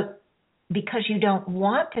 And so because you don't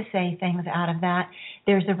want to say things out of that,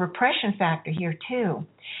 there's a repression factor here too.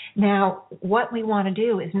 Now, what we want to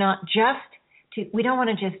do is we don't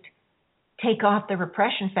want to just take off the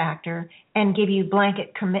repression factor and give you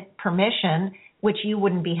blanket permission, which you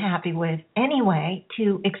wouldn't be happy with anyway,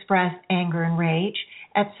 to express anger and rage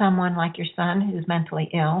at someone like your son who's mentally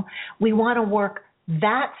ill. We want to work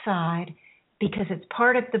that side because it's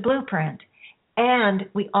part of the blueprint. And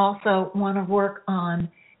we also want to work on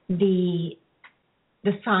the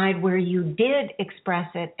side where you did express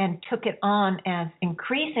it and took it on as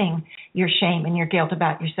increasing your shame and your guilt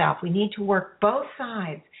about yourself. We need to work both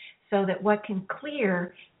sides so that what can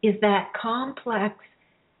clear is that complex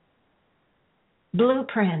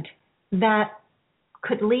blueprint that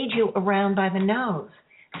could lead you around by the nose,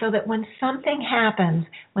 so that when something happens,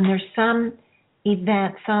 when there's some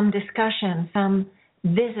event, some discussion, some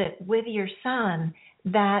visit with your son,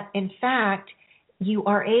 that in fact you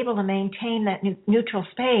are able to maintain that neutral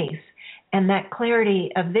space and that clarity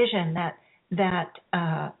of vision,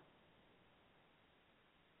 that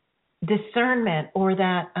discernment, or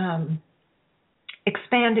that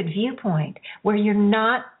expanded viewpoint where you're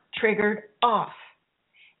not triggered off.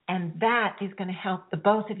 And that is going to help the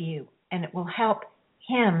both of you, and it will help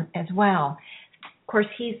him as well. Of course,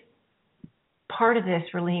 he's part of this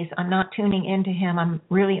release. I'm not tuning into him. I'm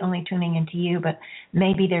really only tuning into you, but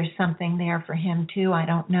maybe there's something there for him too. I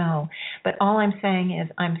don't know. But all I'm saying is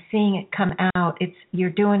I'm seeing it come out. You're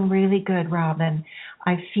doing really good, Robin.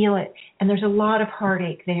 I feel it. And there's a lot of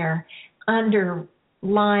heartache there. Underlying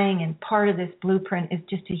and part of this blueprint is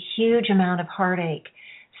just a huge amount of heartache,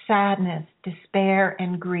 sadness, despair,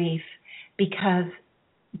 and grief, because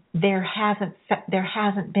there hasn't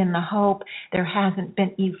been the hope. There hasn't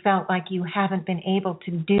been. You felt like you haven't been able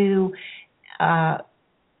to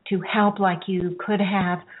to help like you could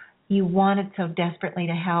have. You wanted so desperately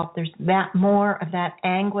to help. There's that more of that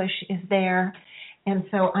anguish is there. And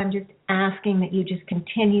so I'm just asking that you just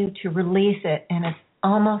continue to release it. And it's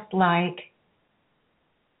almost like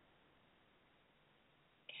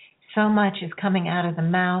so much is coming out of the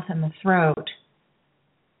mouth and the throat.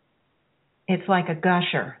 It's like a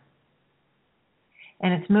gusher.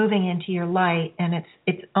 And it's moving into your light, and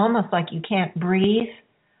it's almost like you can't breathe.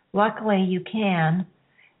 Luckily you can,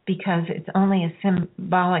 because it's only a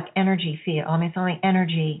symbolic energy field. I mean, it's only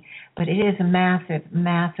energy, but it is a massive,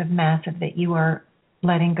 massive, massive that you are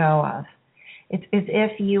letting go of. It's as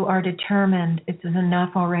if you are determined it's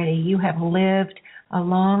enough already. You have lived a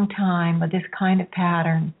long time with this kind of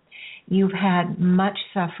pattern. You've had much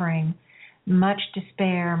suffering, much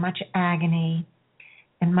despair, much agony,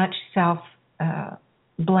 and much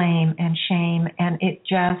self-blame and shame, and it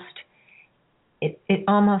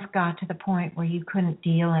almost got to the point where you couldn't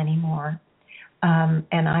deal anymore.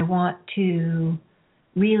 And I want to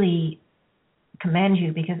really commend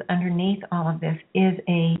you, because underneath all of this is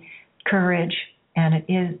a courage, and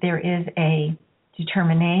there is a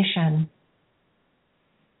determination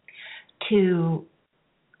to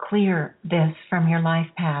clear this from your life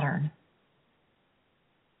pattern.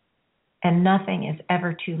 And nothing is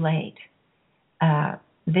ever too late.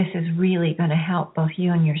 This is really going to help both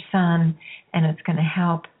you and your son, and it's going to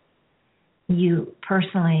help you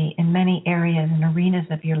personally in many areas and arenas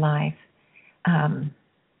of your life.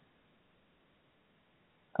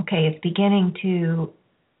 Okay, it's beginning to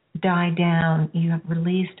die down. You have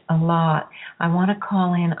released a lot. I want to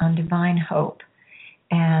call in on divine hope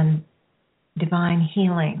and divine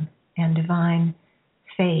healing and divine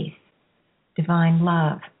faith, divine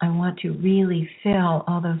love. I want to really fill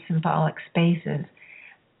all those symbolic spaces.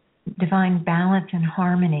 Divine balance and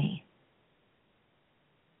harmony.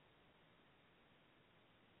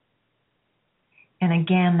 And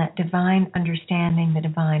again, that divine understanding, the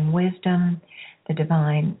divine wisdom, the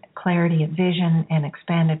divine clarity of vision and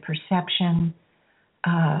expanded perception.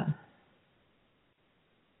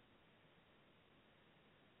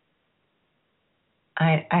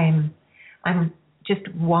 I'm just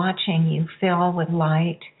watching you fill with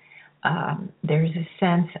light. There's a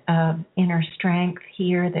sense of inner strength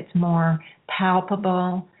here that's more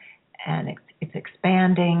palpable, and it's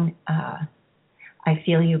expanding. I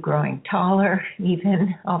feel you growing taller,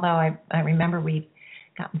 even, although I remember we've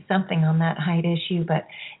gotten something on that height issue, but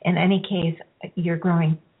in any case, you're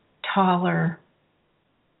growing taller.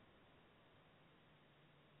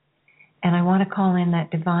 And I want to call in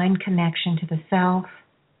that divine connection to the self,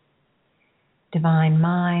 divine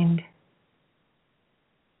mind,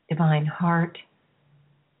 divine heart,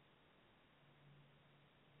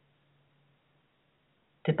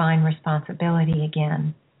 divine responsibility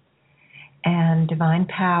again, and divine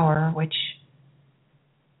power, which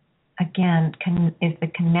again is the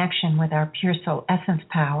connection with our pure soul essence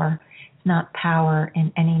power. It's not power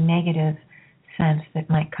in any negative sense that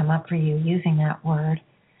might come up for you using that word.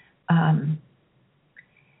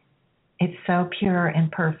 It's so pure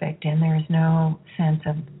and perfect, and there's no sense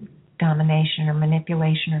of domination or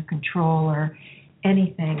manipulation or control or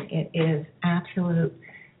anything. It is absolute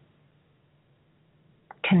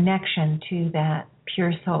connection to that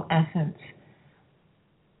pure soul essence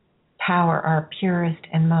power, our purest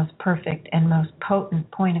and most perfect and most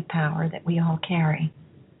potent point of power that we all carry.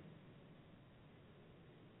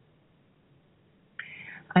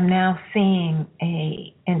 I'm now seeing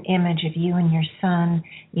an image of you and your son.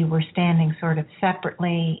 You were standing sort of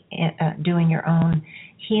separately, doing your own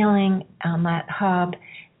healing on that hub,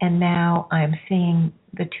 and now I'm seeing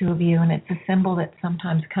the two of you, and it's a symbol that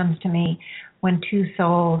sometimes comes to me when two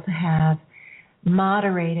souls have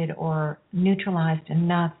moderated or neutralized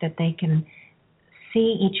enough that they can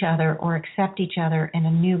see each other or accept each other in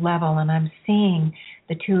a new level, and I'm seeing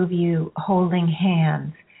the two of you holding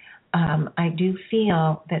hands. I do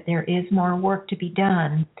feel that there is more work to be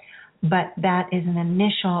done, but that is an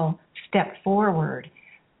initial step forward,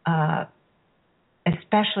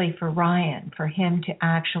 especially for Ryan, for him to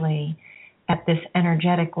actually, at this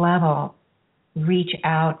energetic level, reach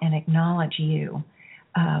out and acknowledge you,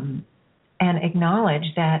 and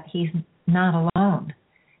acknowledge that he's not alone,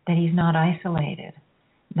 that he's not isolated,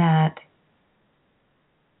 that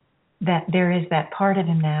there is that part of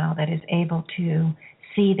him now that is able to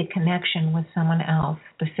see the connection with someone else,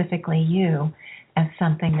 specifically you, as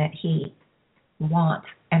something that he wants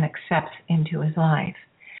and accepts into his life.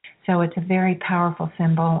 So it's a very powerful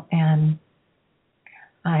symbol, and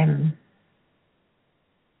I'm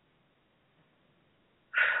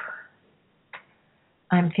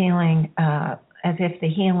feeling as if the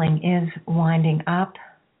healing is winding up,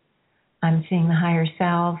 I'm seeing the higher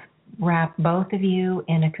selves wrap both of you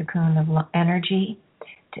in a cocoon of energy,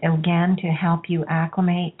 again, to help you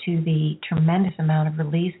acclimate to the tremendous amount of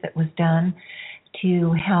release that was done,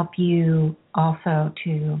 to help you also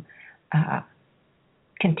to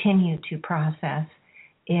continue to process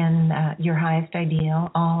in your highest ideal.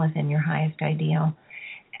 All is in your highest ideal.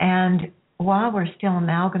 And while we're still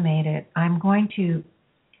amalgamated, I'm going to,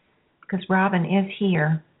 because Robin is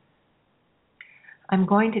here, I'm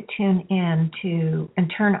going to tune in to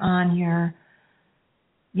and turn on your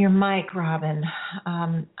mic, Robin.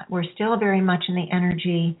 We're still very much in the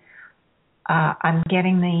energy. I'm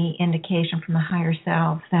getting the indication from the higher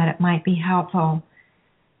selves that it might be helpful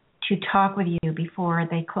to talk with you before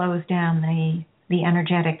they close down the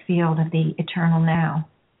energetic field of the eternal now.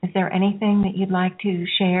 Is there anything that you'd like to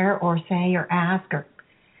share or say or ask?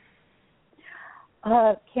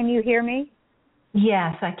 Can you hear me?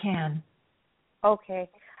 Yes, I can. Okay.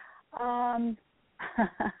 I'm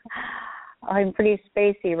pretty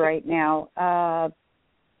spacey right now.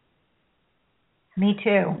 Me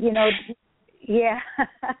too. Yeah.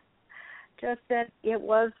 Just that it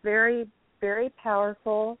was very, very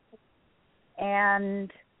powerful.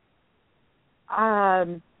 And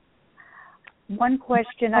one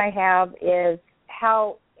question I have is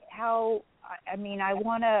how I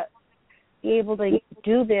want to be able to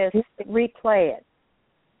do this, replay it.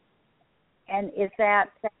 And is that,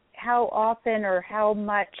 how often or how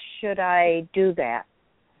much should I do that?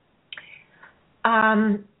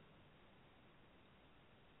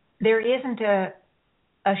 There isn't a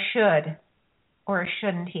should or a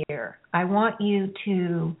shouldn't here. I want you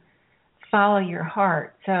to follow your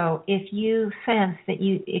heart. So if you sense that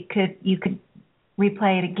you could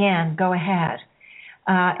replay it again, go ahead.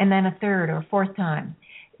 And then a third or fourth time.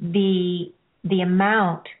 The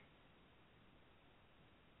amount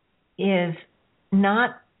is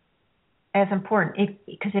not as important,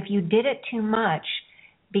 because if you did it too much,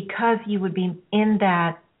 because you would be in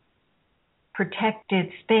that protected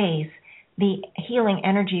space, the healing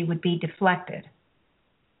energy would be deflected.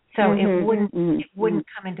 So it wouldn't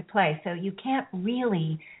come into play. So you can't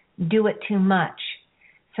really do it too much.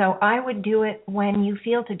 So I would do it when you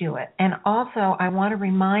feel to do it. And also I want to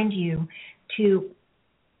remind you to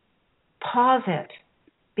pause it,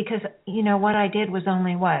 because what I did was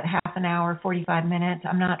only half an hour, 45 minutes,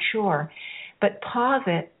 I'm not sure. But pause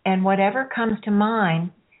it, and whatever comes to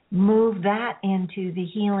mind, move that into the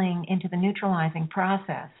healing, into the neutralizing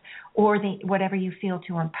process, or whatever you feel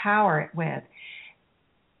to empower it with.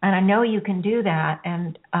 And I know you can do that.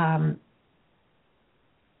 And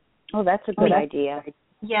that's a good idea.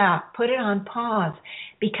 Yeah, put it on pause,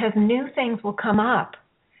 because new things will come up.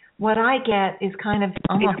 What I get is kind of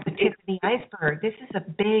almost the tip of the iceberg. This is a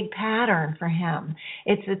big pattern for him.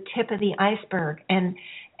 It's the tip of the iceberg, and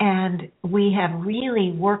we have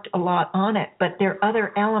really worked a lot on it, but there are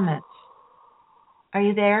other elements. Are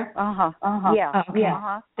you there? Yeah.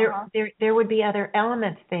 Okay. There would be other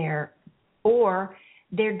elements there, or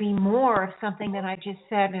there'd be more of something that I just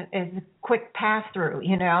said as a quick pass through,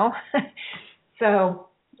 So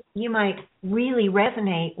you might really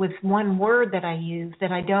resonate with one word that I use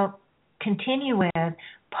that I don't continue with.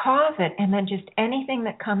 Pause it, and then just anything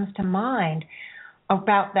that comes to mind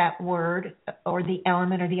about that word or the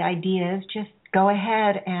element or the ideas, just go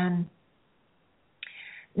ahead and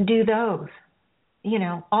do those,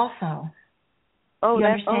 also. You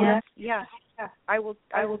understand? Yeah. I will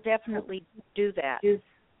definitely do that.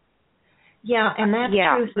 Yeah, and that's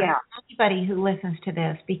true for anybody who listens to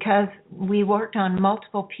this, because we worked on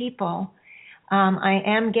multiple people. I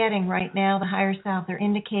am getting right now, the higher selves are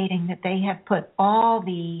indicating that they have put all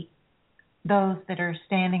those that are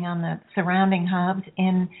standing on the surrounding hubs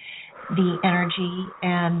in the energy,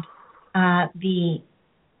 and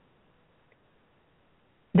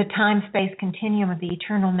the time-space continuum of the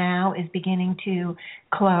eternal now is beginning to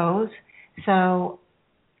close. So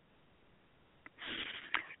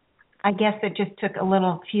I guess it just took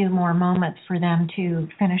a few more moments for them to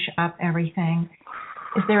finish up everything.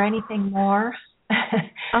 Is there anything more?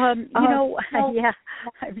 I'm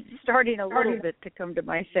starting a little bit to come to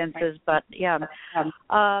my senses, but yeah.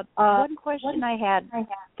 One question I had: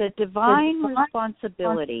 the divine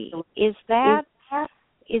responsibility, is that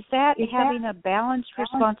having a balanced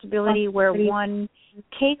responsibility where one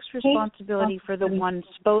takes responsibility for the one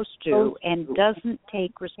supposed to and doesn't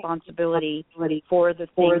take responsibility for the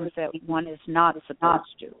things that one is not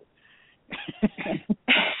supposed to?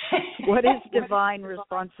 What is divine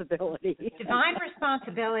responsibility? Divine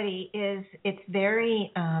responsibility is, it's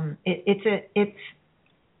very,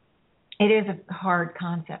 It is a hard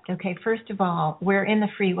concept. Okay, first of all, we're in the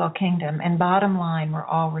free will kingdom, and bottom line, we're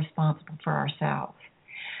all responsible for ourselves.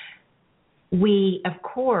 We, of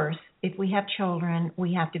course, if we have children,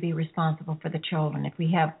 we have to be responsible for the children. If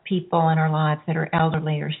we have people in our lives that are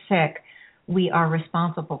elderly or sick, we are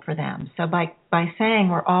responsible for them. So by saying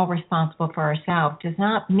we're all responsible for ourselves does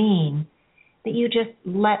not mean that you just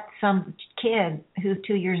let some kid who's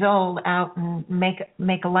 2 years old out and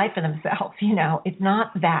make a life of themselves. It's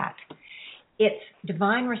not that. It's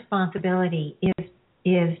divine responsibility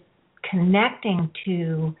is connecting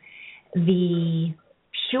to the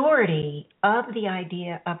purity of the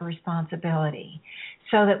idea of responsibility,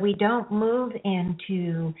 so that we don't move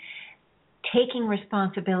into taking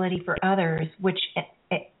responsibility for others, which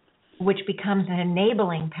becomes an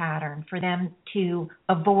enabling pattern for them to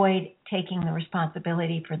avoid taking the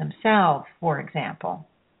responsibility for themselves, for example.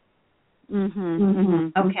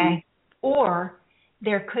 Okay? Or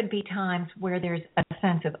there could be times where there's a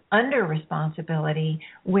sense of under-responsibility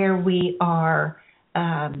where we are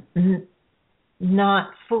not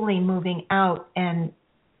fully moving out and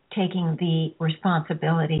taking the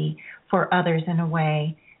responsibility for others in a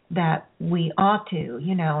way that we ought to.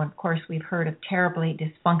 And of course, we've heard of terribly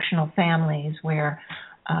dysfunctional families where,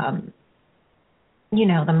 the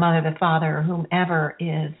mother, the father, or whomever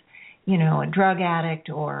is, a drug addict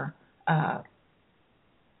or,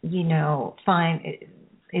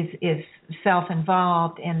 is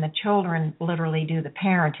self-involved, and the children literally do the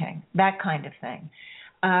parenting, that kind of thing.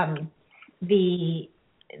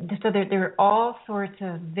 So there are all sorts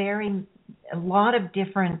of a lot of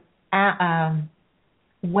different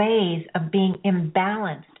ways of being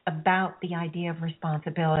imbalanced about the idea of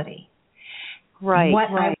responsibility. Right. What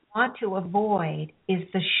I want to avoid is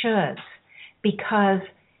the shoulds, because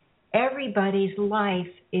everybody's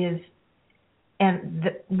life is, and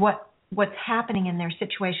what's happening in their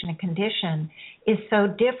situation and condition is so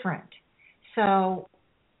different. So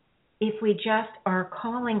if we just are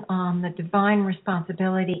calling on the divine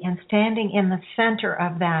responsibility and standing in the center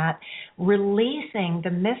of that, releasing the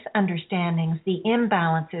misunderstandings, the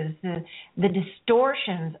imbalances, the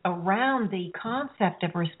distortions around the concept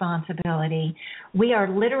of responsibility, we are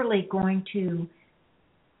literally going to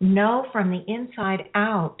know from the inside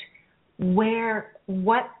out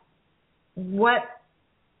what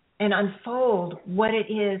and unfold what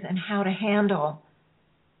it is and how to handle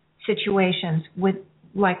situations with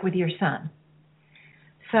your son.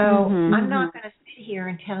 So I'm not going to sit here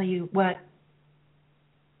and tell you what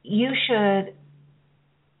you should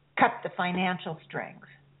cut the financial strings,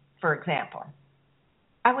 for example.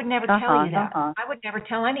 I would never tell you that. I would never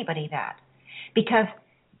tell anybody that, because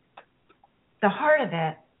the heart of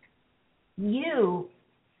it, you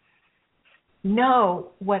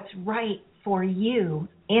know what's right for you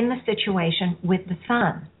in the situation with the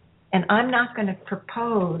son. And I'm not going to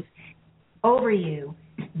propose over you,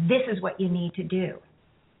 this is what you need to do.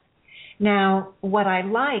 Now, what I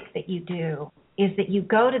like that you do is that you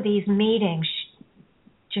go to these meetings,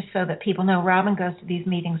 just so that people know, Robin goes to these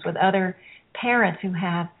meetings with other parents who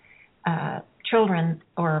have children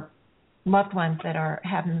or loved ones that are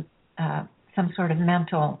having some sort of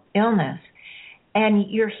mental illness. And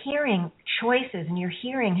you're hearing choices, and you're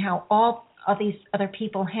hearing how all of these other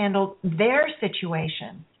people handle their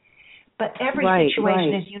situation. But every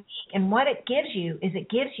situation is unique. And what it gives you is it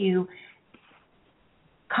gives you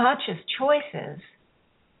conscious choices.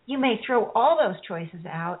 You may throw all those choices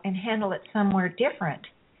out and handle it somewhere different.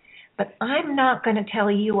 But I'm not going to tell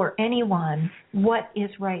you or anyone what is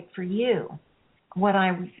right for you. What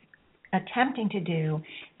I'm attempting to do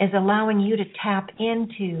is allowing you to tap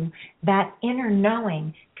into that inner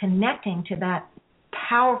knowing, connecting to that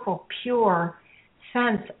powerful, pure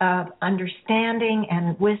sense of understanding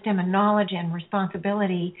and wisdom and knowledge and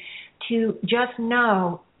responsibility, to just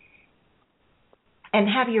know and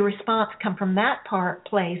have your response come from that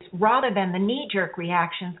place rather than the knee-jerk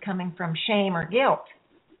reactions coming from shame or guilt.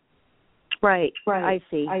 Right. I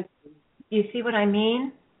see. You see what I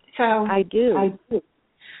mean? So I do.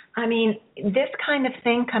 I mean, this kind of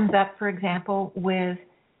thing comes up, for example, with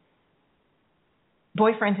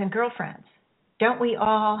boyfriends and girlfriends. Haven't we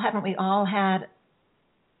all had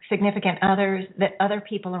significant others that other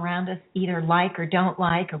people around us either like or don't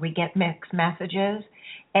like, or we get mixed messages?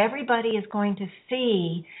 Everybody is going to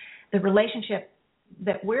see the relationship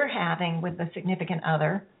that we're having with the significant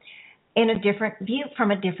other in a different view,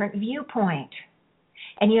 from a different viewpoint.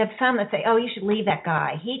 And you have some that say, "Oh, you should leave that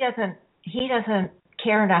guy. He doesn't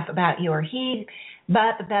care enough about you, or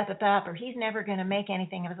or he's never going to make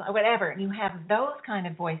anything of his life," whatever. And you have those kind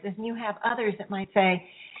of voices, and you have others that might say,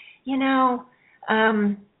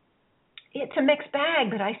 it's a mixed bag,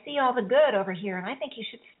 but I see all the good over here, and I think you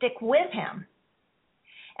should stick with him.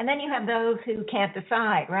 And then you have those who can't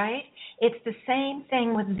decide, right? It's the same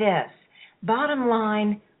thing with this. Bottom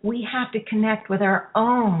line, we have to connect with our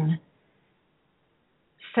own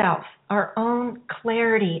self, our own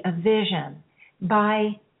clarity of vision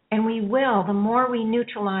and we will, the more we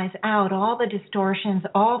neutralize out all the distortions,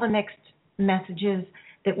 all the mixed messages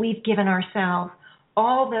that we've given ourselves,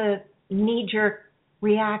 all the knee-jerk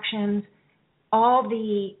reactions, all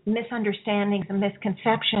the misunderstandings and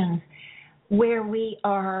misconceptions where we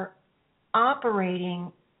are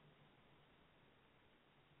operating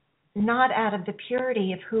not out of the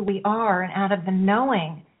purity of who we are and out of the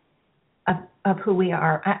knowing of who we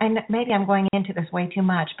are. Maybe I'm going into this way too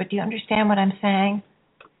much, but do you understand what I'm saying?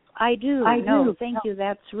 I do. No, thank you.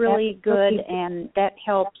 That's really good, and that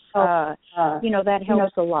helps. That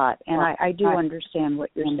helps a lot, and I do understand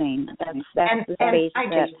what you're saying. That's the space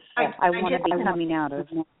that I want to be coming out of.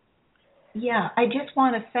 Yeah, I just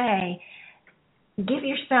want to say, give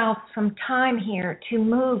yourself some time here to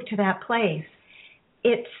move to that place.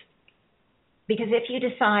 It's because if you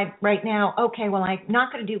decide right now, okay, well, I'm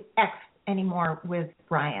not going to do X anymore with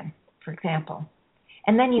Brian, for example,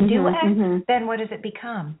 and then you do X, then what does it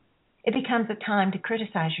become? It becomes a time to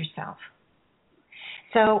criticize yourself.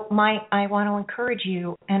 So I want to encourage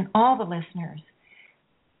you and all the listeners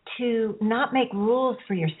to not make rules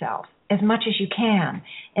for yourself as much as you can.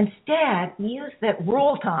 Instead, use that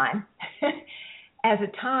rule time as a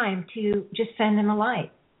time to just send in the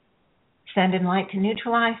light. Send in light to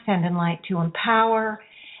neutralize, send in light to empower,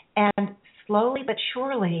 and slowly but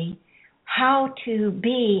surely how to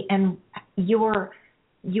be, and your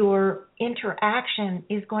interaction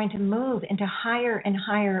is going to move into higher and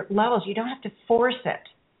higher levels. You don't have to force it,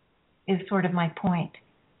 is sort of my point.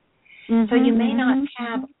 So you may not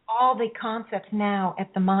have all the concepts now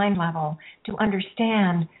at the mind level to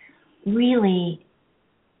understand really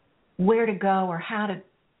where to go or how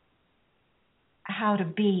to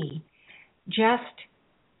be. Just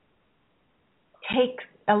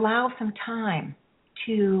allow some time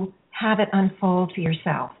to have it unfold for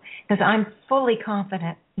yourself, because I'm fully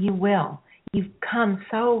confident you will. You've come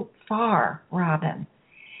so far, Robin.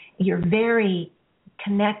 You're very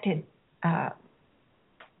connected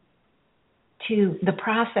to the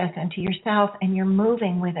process and to yourself, and you're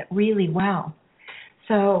moving with it really well.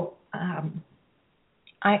 So I'm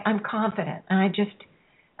confident, and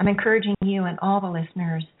I'm encouraging you and all the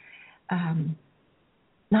listeners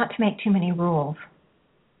not to make too many rules.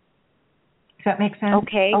 Does that make sense?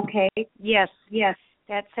 Okay. Yes.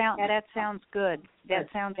 That sounds good. That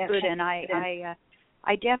sounds good, and I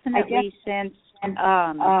definitely sense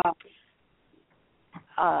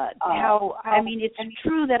how. I mean, it's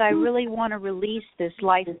true that I really want to release this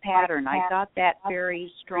life pattern. I got that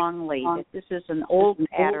very strongly. That this is an old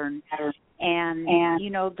pattern, and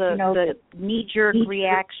the knee-jerk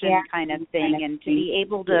reaction kind of thing, and to be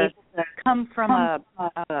able to come from a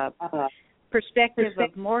perspective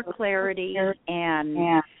of more clarity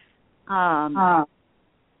and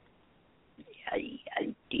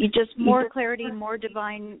just more clarity, more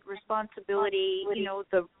divine responsibility,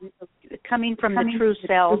 the coming from the true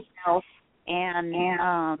self, and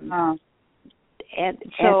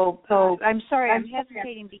so I'm sorry, I'm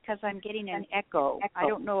hesitating because I'm getting an echo. I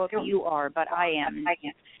don't know if you are, but I am.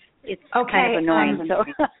 It's kind of annoying. So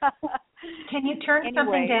can you turn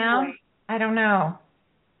something down? I don't know.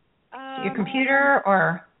 Your computer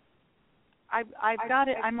or? I've got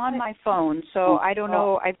it. I'm on my phone, so I don't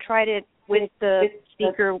know. I've tried it with the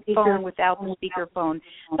speaker phone, without the speaker phone.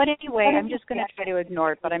 But anyway, I'm just going to try to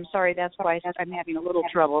ignore it. But I'm sorry, that's why I'm having a little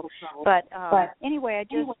trouble. But anyway, I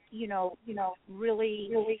just really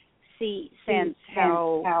sense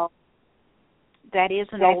how that is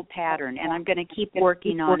an old pattern, and I'm going to keep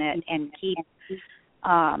working on it and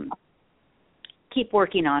keep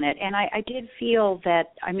working on it. And I did feel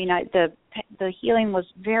that, the healing was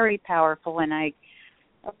very powerful, and I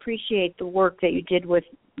appreciate the work that you did with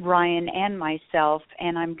Ryan and myself,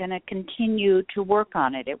 and I'm going to continue to work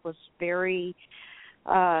on it. It was very,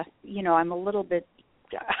 I'm a little bit,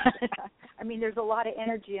 there's a lot of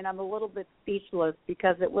energy, and I'm a little bit speechless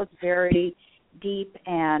because it was very deep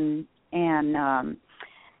and emotional.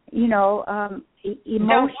 Don't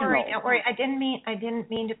worry. I didn't mean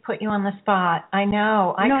to put you on the spot. I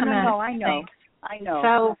know. I know.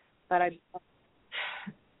 So, but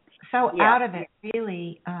out of it,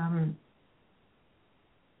 really.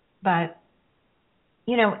 But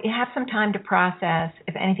you have some time to process.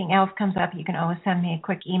 If anything else comes up, you can always send me a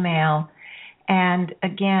quick email. And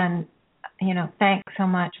again, thanks so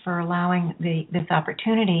much for allowing this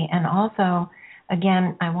opportunity. And also,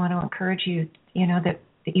 again, I want to encourage you, that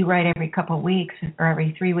you write every couple of weeks or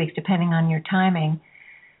every 3 weeks, depending on your timing,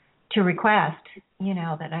 to request,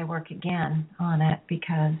 that I work again on it,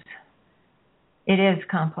 because it is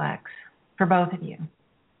complex for both of you.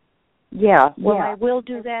 Yeah, well, I will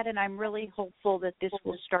do that, and I'm really hopeful that this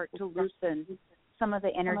will start to loosen some of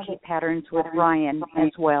the energy patterns with Ryan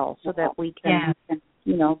as well, so that we can,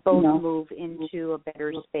 both move into a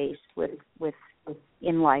better space with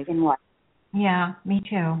in life. Yeah, me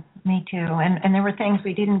too. And there were things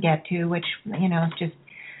we didn't get to, which, is just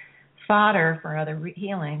fodder for other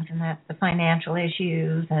healings, and that's the financial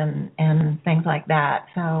issues and things like that.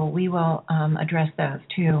 So we will address those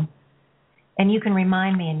too. And you can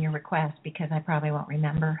remind me in your request, because I probably won't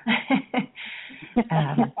remember.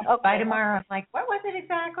 By tomorrow, I'm like, what was it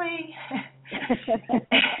exactly?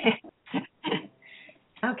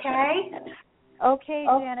 Okay. Okay,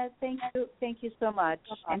 Janet. Thank you so much,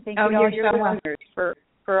 and thank you to all your listeners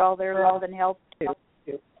for all their love and help too.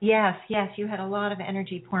 Yes, you had a lot of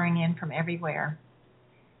energy pouring in from everywhere,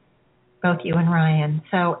 both you and Ryan.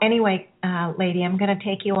 So anyway, lady, I'm going to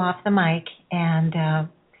take you off the mic and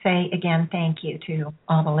say again thank you to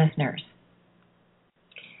all the listeners.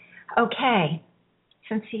 Okay,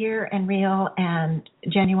 sincere and real and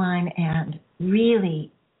genuine and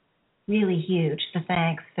really, really huge, the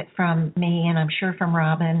thanks from me, and I'm sure from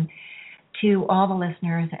Robin, to all the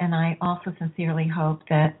listeners. And I also sincerely hope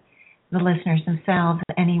that the listeners themselves,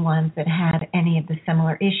 anyone that had any of the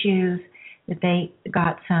similar issues, that they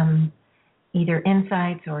got some either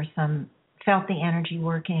insights or some felt the energy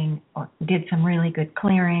working or did some really good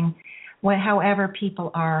clearing. However people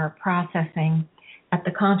are processing at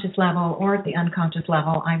the conscious level or at the unconscious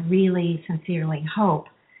level, I really sincerely hope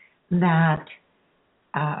that,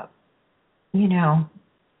 that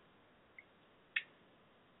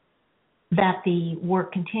the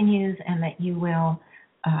work continues, and that you will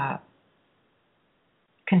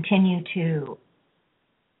continue to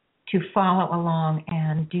follow along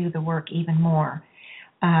and do the work even more.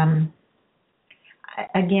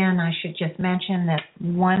 Again, I should just mention that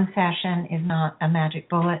one session is not a magic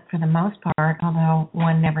bullet for the most part, although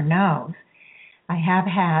one never knows. I have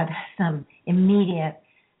had some immediate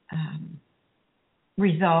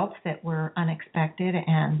results that were unexpected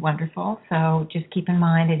and wonderful. So just keep in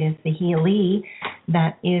mind, it is the healee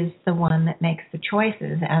that is the one that makes the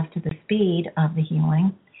choices as to the speed of the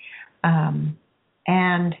healing.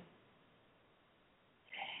 And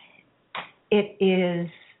it is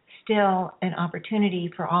still an opportunity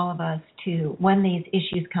for all of us to, when these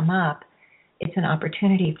issues come up, it's an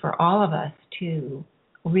opportunity for all of us to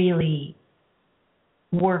really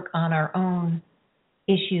work on our own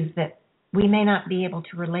issues that we may not be able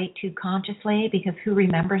to relate to consciously, because who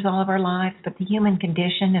remembers all of our lives? But the human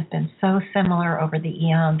condition has been so similar over the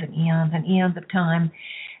eons and eons and eons of time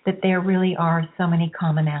that there really are so many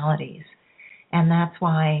commonalities. And that's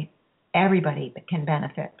why everybody can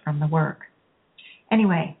benefit from the work.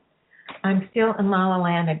 Anyway, I'm still in La La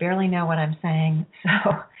Land. I barely know what I'm saying.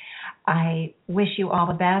 So I wish you all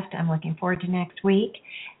the best. I'm looking forward to next week.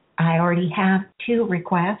 I already have 2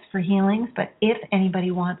 requests for healings, but if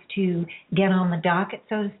anybody wants to get on the docket,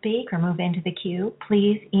 so to speak, or move into the queue,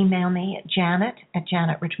 please email me at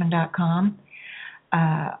janet@janetrichmond.com.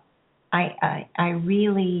 I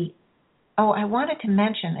really, I wanted to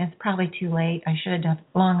mention, it's probably too late, I should have done it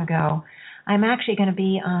long ago, I'm actually going to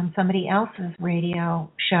be on somebody else's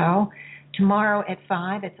radio show tomorrow at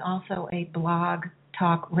 5. It's also a blog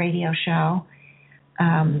talk radio show.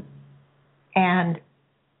 And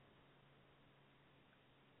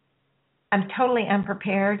I'm totally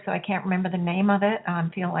unprepared, so I can't remember the name of it.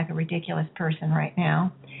 I'm feeling like a ridiculous person right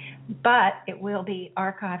now. But it will be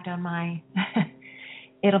archived on my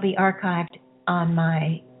it'll be archived on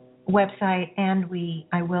my website, and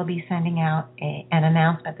I will be sending out an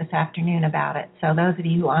announcement this afternoon about it. So those of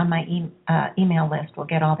you who are on my email list will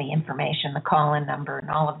get all the information, the call-in number, and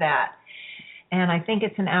all of that. And I think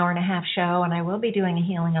it's an hour-and-a-half show, and I will be doing a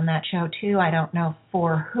healing on that show too. I don't know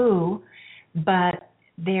for who, but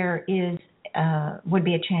there is would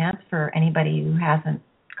be a chance for anybody who hasn't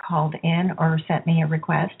called in or sent me a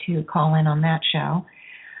request to call in on that show.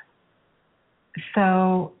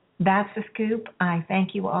 So that's the scoop. I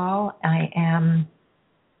thank you all. I am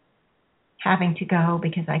having to go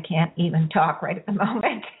because I can't even talk right at the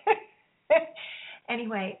moment.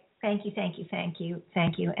 Anyway, thank you,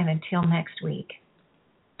 and until next week.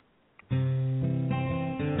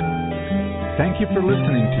 Thank you for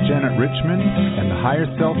listening to Janet Richmond and the Higher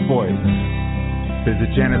Self Voice.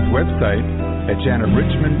 Visit Janet's website at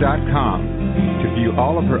janetrichmond.com to view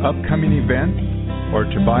all of her upcoming events or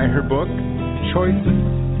to buy her book, Choices,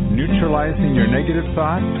 Neutralizing Your Negative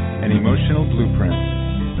Thoughts and Emotional Blueprint.